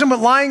charges him with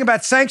lying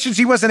about sanctions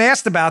he wasn't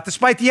asked about,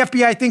 despite the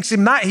FBI thinks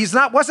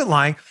wasn't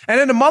lying. And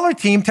then the Mueller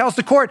team tells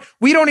the court,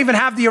 we don't even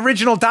have the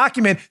original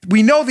document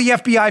we know the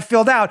FBI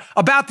filled out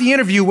about the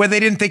interview where they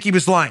didn't think he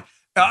was lying.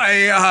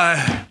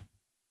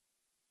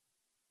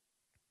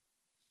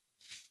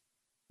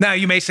 Now,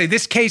 you may say,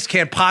 this case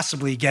can't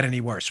possibly get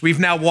any worse.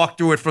 We've now walked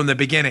through it from the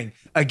beginning.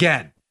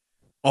 Again,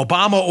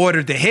 Obama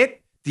ordered the hit.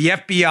 The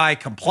FBI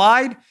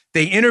complied.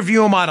 They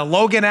interview him on a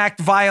Logan Act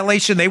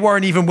violation they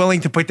weren't even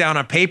willing to put down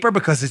on paper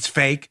because it's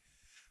fake.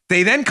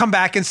 They then come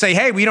back and say,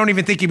 hey, we don't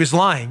even think he was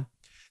lying.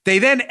 They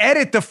then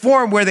edit the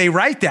form where they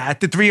write that,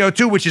 the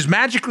 302, which is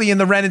magically in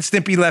the Ren and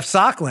Stimpy left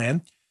sock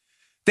land.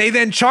 They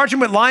then charge him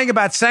with lying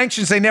about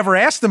sanctions they never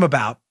asked him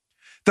about.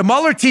 The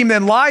Mueller team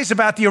then lies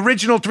about the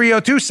original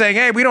 302, saying,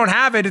 hey, we don't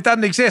have it. It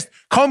doesn't exist.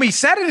 Comey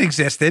said it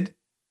existed.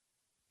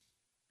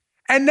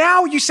 And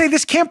now you say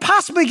this can't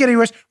possibly get any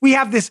worse. We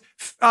have this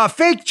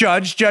fake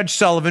judge, Judge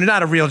Sullivan,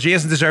 not a real judge, he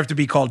doesn't deserve to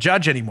be called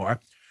judge anymore,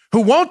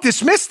 who won't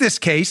dismiss this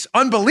case,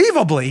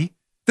 unbelievably,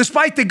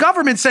 despite the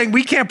government saying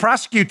we can't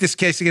prosecute this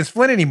case against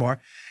Flynn anymore.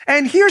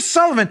 And here's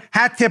Sullivan,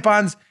 hat tip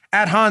on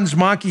at Hans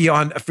Monkey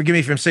on, forgive me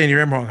if I'm saying your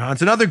name wrong,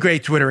 Hans, another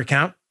great Twitter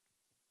account.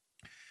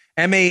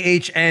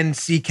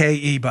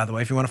 MAHNCKE, by the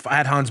way, if you want to,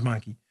 at Hans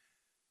Monkey,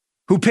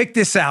 who picked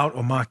this out,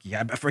 or Monkey,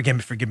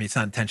 forgive me, it's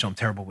not intentional, I'm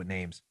terrible with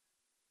names.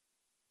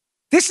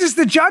 This is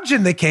the judge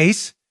in the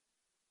case.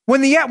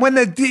 When the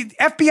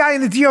FBI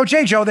and the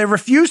DOJ, Joe, they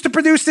refused to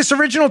produce this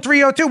original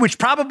 302, which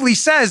probably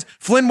says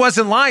Flynn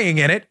wasn't lying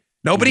in it.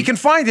 Nobody can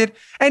find it.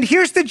 And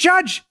here's the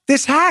judge,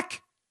 this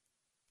hack.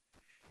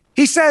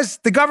 He says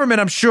the government,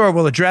 I'm sure,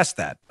 will address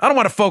that. I don't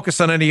want to focus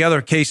on any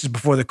other cases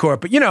before the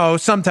court, but,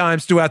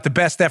 sometimes throughout the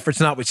best efforts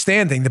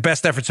notwithstanding, the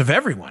best efforts of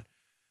everyone,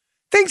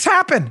 things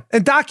happen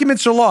and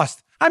documents are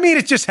lost. I mean,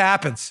 it just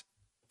happens.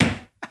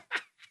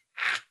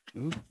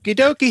 Okie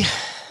dokie.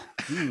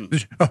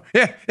 Oh,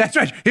 yeah, that's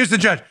right. Here's the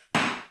judge.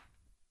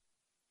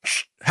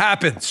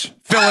 Happens.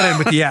 Fill it in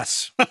with the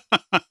S.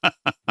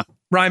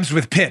 Rhymes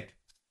with Pitt.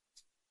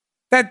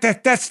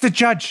 That's the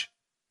judge.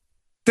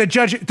 The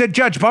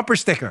judge bumper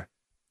sticker.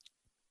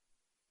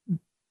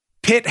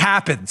 Pitt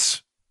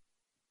happens.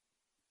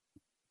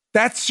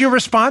 That's your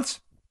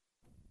response?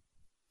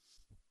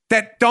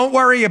 That don't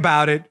worry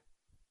about it.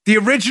 The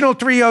original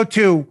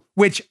 302,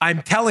 which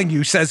I'm telling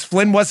you says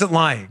Flynn wasn't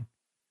lying,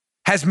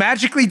 has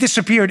magically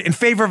disappeared in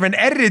favor of an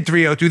edited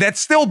 302 that's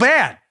still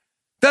bad.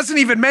 Doesn't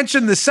even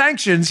mention the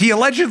sanctions he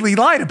allegedly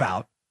lied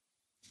about.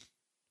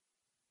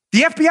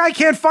 The FBI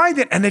can't find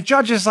it. And the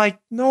judge is like,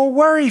 no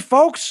worry,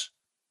 folks.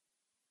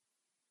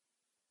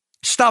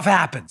 Stuff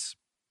happens.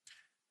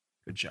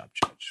 Good job,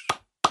 Judge.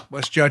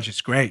 West Judge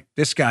is great.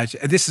 This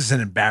is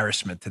an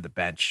embarrassment to the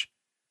bench.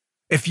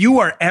 If you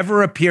are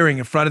ever appearing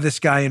in front of this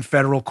guy in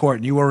federal court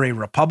and you are a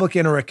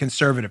Republican or a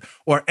conservative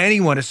or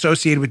anyone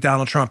associated with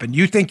Donald Trump and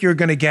you think you're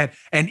going to get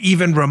an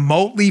even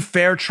remotely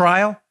fair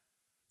trial,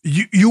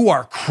 you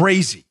are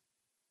crazy.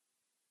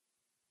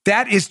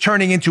 That is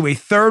turning into a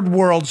third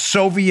world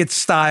Soviet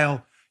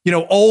style,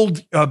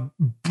 old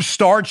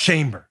star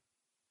chamber.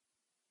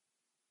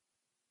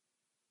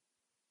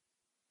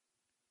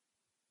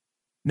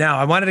 Now,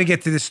 I wanted to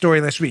get to this story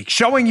last week,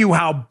 showing you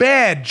how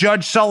bad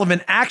Judge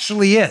Sullivan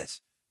actually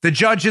is, the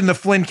judge in the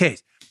Flynn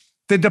case.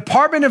 The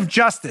Department of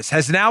Justice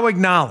has now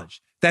acknowledged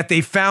that they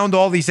found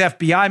all these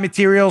FBI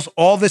materials,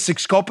 all this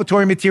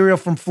exculpatory material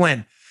from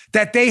Flynn,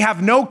 that they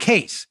have no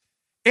case.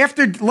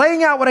 After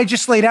laying out what I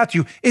just laid out to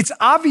you, it's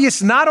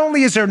obvious not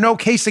only is there no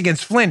case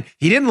against Flynn,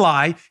 he didn't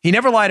lie, he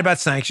never lied about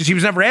sanctions, he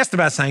was never asked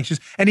about sanctions,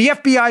 and the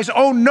FBI's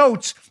own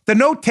notes, the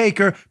note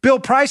taker, Bill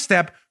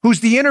Priestep,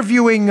 who's the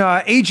interviewing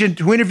agent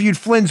who interviewed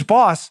Flynn's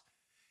boss,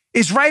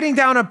 is writing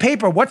down on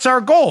paper, what's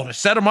our goal? To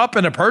set him up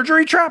in a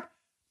perjury trap?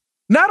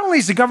 Not only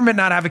does the government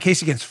not have a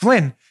case against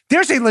Flynn,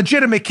 there's a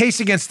legitimate case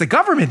against the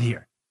government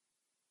here.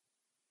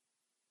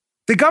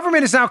 The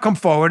government has now come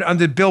forward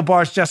under Bill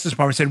Barr's Justice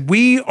Department and said,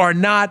 we are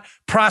not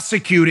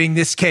prosecuting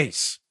this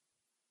case.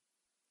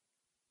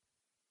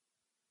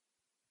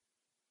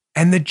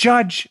 And the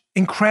judge,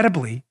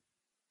 incredibly,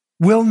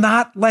 will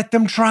not let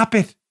them drop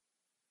it.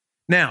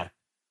 Now,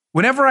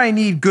 whenever I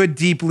need good,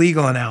 deep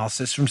legal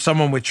analysis from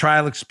someone with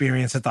trial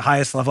experience at the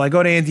highest level, I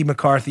go to Andy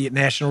McCarthy at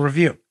National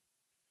Review.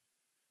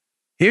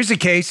 Here's a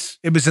case.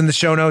 It was in the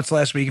show notes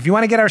last week. If you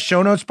want to get our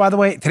show notes, by the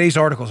way, today's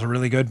articles are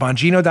really good.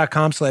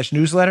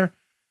 Bongino.com/newsletter.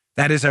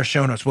 That is our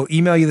show notes. We'll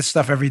email you this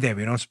stuff every day.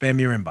 We don't spam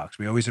your inbox.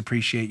 We always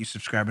appreciate you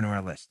subscribing to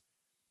our list.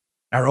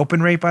 Our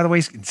open rate, by the way,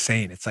 is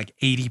insane. It's like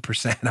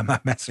 80%. I'm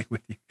not messing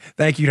with you.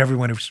 Thank you to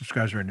everyone who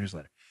subscribes to our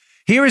newsletter.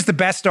 Here is the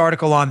best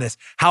article on this.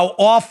 How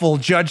awful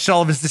Judge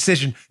Sullivan's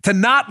decision to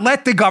not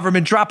let the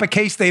government drop a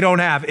case they don't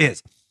have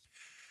is.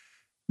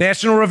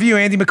 National Review,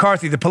 Andy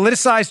McCarthy, the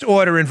politicized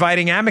order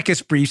inviting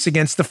amicus briefs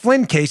against the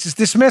Flynn case is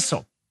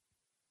dismissal.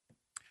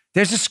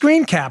 There's a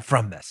screen cap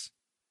from this.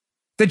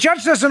 The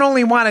judge doesn't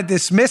only want to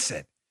dismiss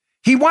it.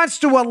 He wants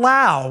to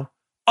allow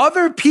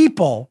other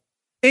people,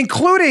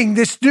 including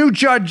this new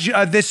judge,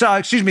 this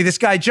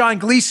guy, John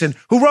Gleason,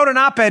 who wrote an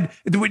op-ed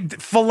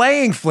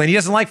filleting Flynn. He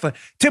doesn't like Flynn,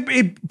 to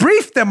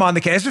brief them on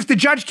the case if the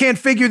judge can't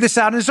figure this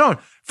out on his own.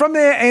 From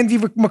the Andy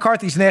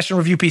McCarthy's National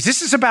Review piece,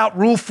 this is about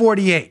Rule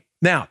 48.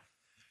 Now,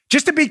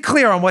 just to be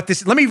clear on what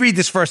this, let me read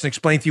this first and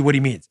explain to you what he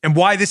means and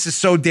why this is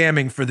so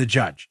damning for the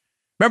judge.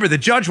 Remember, the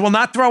judge will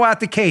not throw out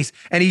the case,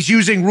 and he's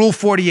using Rule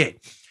 48.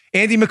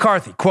 Andy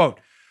McCarthy,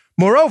 quote,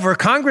 moreover,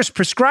 Congress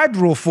prescribed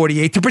Rule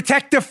 48 to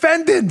protect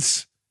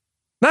defendants,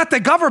 not the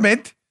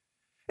government.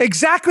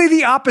 Exactly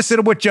the opposite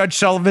of what Judge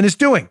Sullivan is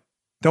doing.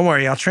 Don't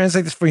worry, I'll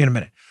translate this for you in a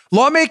minute.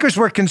 Lawmakers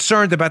were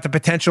concerned about the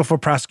potential for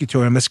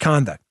prosecutorial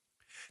misconduct.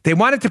 They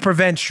wanted to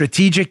prevent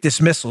strategic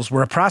dismissals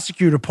where a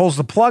prosecutor pulls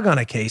the plug on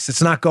a case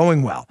that's not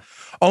going well,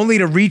 only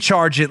to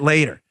recharge it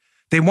later.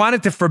 They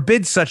wanted to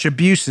forbid such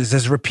abuses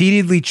as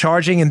repeatedly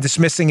charging and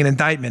dismissing an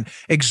indictment,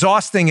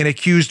 exhausting an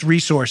accused's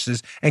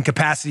resources and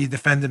capacity to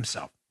defend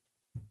himself.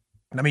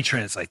 Let me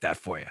translate that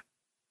for you.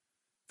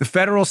 The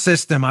federal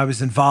system I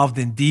was involved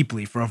in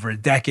deeply for over a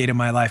decade of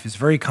my life is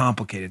very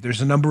complicated.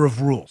 There's a number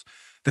of rules.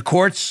 The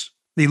courts,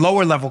 the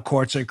lower level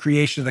courts, are a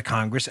creation of the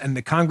Congress, and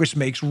the Congress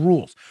makes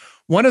rules.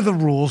 One of the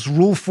rules,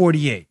 Rule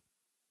 48.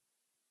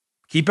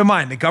 Keep in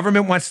mind, the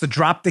government wants to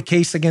drop the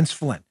case against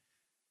Flynn.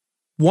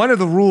 One of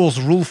the rules,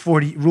 Rule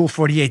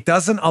 48,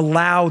 doesn't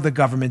allow the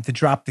government to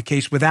drop the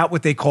case without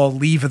what they call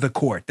leave of the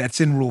court.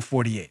 That's in Rule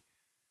 48.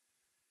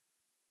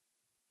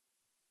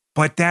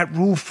 But that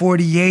Rule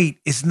 48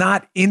 is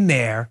not in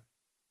there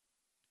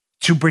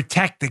to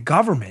protect the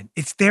government.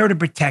 It's there to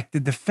protect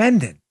the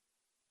defendant.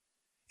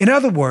 In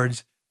other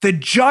words, the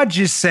judge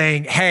is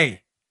saying,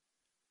 hey,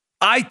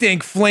 I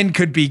think Flynn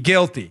could be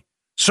guilty,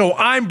 so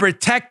I'm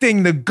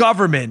protecting the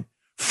government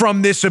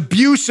from this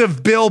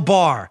abusive Bill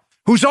Barr,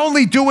 who's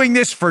only doing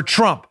this for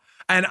Trump,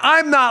 and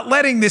I'm not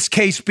letting this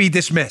case be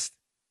dismissed.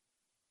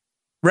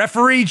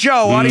 Referee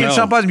Joe, audience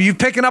on Buzzme, you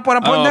picking up what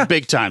I'm putting down?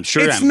 Big time,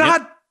 sure. It's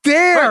not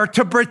there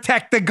to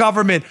protect the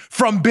government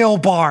from Bill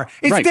Barr.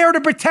 It's there to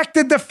protect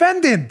the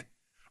defendant.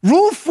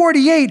 Rule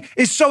 48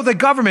 is so the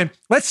government,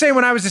 let's say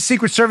when I was a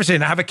Secret Service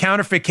agent, I have a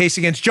counterfeit case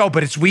against Joe,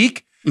 but it's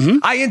weak.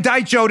 I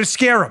indict Joe to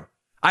scare him.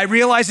 I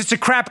realize it's a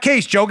crap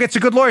case. Joe gets a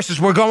good lawyer,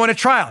 says, we're going to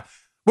trial.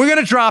 We're going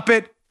to drop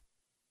it.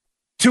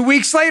 2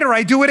 weeks later,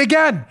 I do it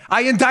again.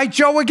 I indict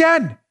Joe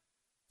again.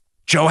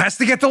 Joe has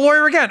to get the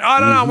lawyer again. Oh,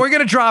 no, we're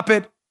going to drop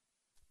it.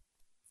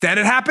 Then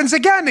it happens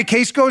again. The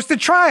case goes to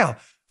trial.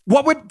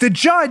 The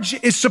judge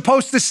is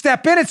supposed to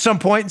step in at some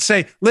point and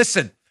say,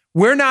 listen,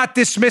 we're not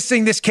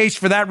dismissing this case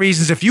for that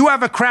reason. If you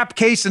have a crap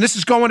case and this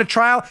is going to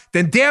trial,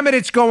 then damn it,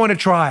 it's going to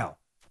trial.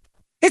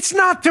 It's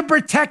not to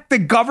protect the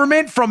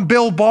government from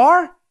Bill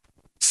Barr.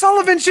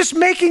 Sullivan's just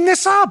making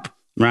this up.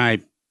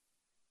 Right.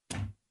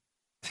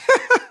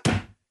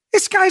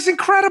 This guy's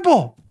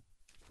incredible.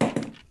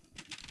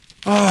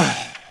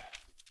 Oh,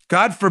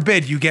 God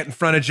forbid you get in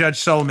front of Judge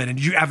Sullivan and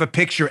you have a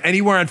picture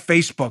anywhere on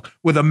Facebook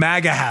with a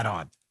MAGA hat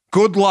on.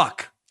 Good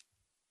luck.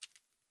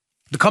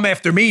 To come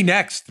after me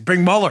next.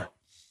 Bring Mueller.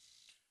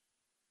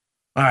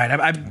 All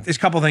right, there's a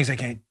couple of things I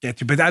can't get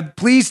to, but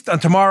please, on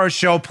tomorrow's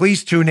show,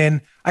 please tune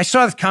in. I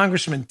saw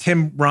Congressman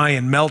Tim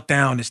Ryan melt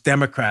down as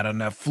Democrat on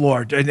the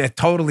floor, a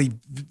totally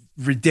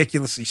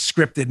ridiculously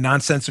scripted,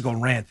 nonsensical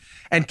rant,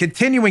 and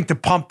continuing to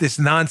pump this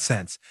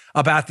nonsense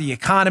about the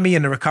economy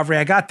and the recovery.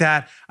 I got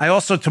that. I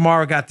also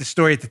tomorrow got the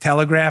story at the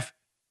Telegraph.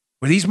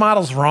 Were these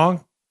models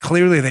wrong?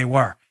 Clearly they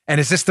were. And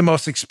is this the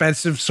most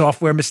expensive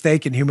software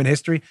mistake in human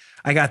history?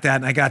 I got that,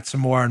 and I got some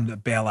more on the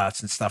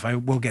bailouts and stuff. I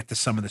will get to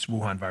some of this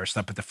Wuhan virus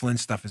stuff, but the Flynn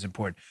stuff is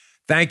important.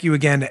 Thank you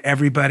again to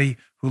everybody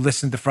who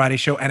listened to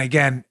Friday's show. And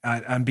again,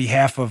 on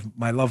behalf of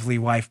my lovely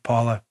wife,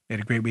 Paula, we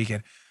had a great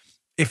weekend.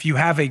 If you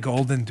have a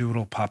golden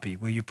doodle puppy,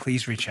 will you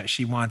please reach out?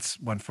 She wants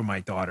one for my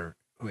daughter,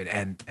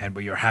 and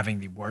we are having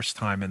the worst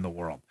time in the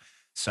world.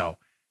 So,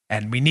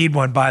 and we need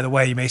one, by the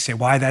way. You may say,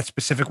 why that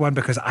specific one?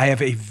 Because I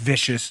have a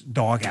vicious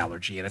dog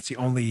allergy, and it's the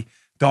only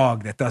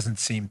dog that doesn't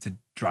seem to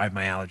drive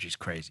my allergies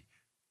crazy.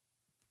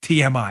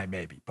 TMI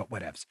maybe, but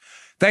whatevs.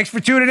 Thanks for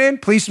tuning in.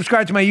 Please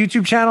subscribe to my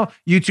YouTube channel,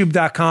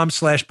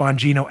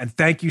 youtube.com/Bongino. And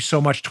thank you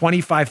so much.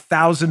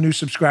 25,000 new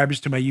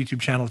subscribers to my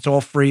YouTube channel. It's all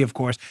free, of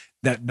course.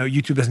 No,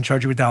 YouTube doesn't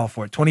charge you $1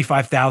 for it.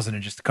 25,000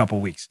 in just a couple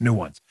of weeks. New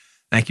ones.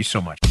 Thank you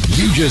so much.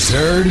 You just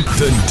heard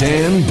the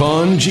Dan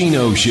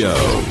Bongino Show.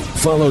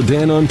 Follow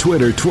Dan on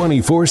Twitter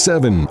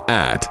 24/7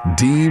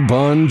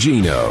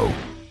 @DBongino.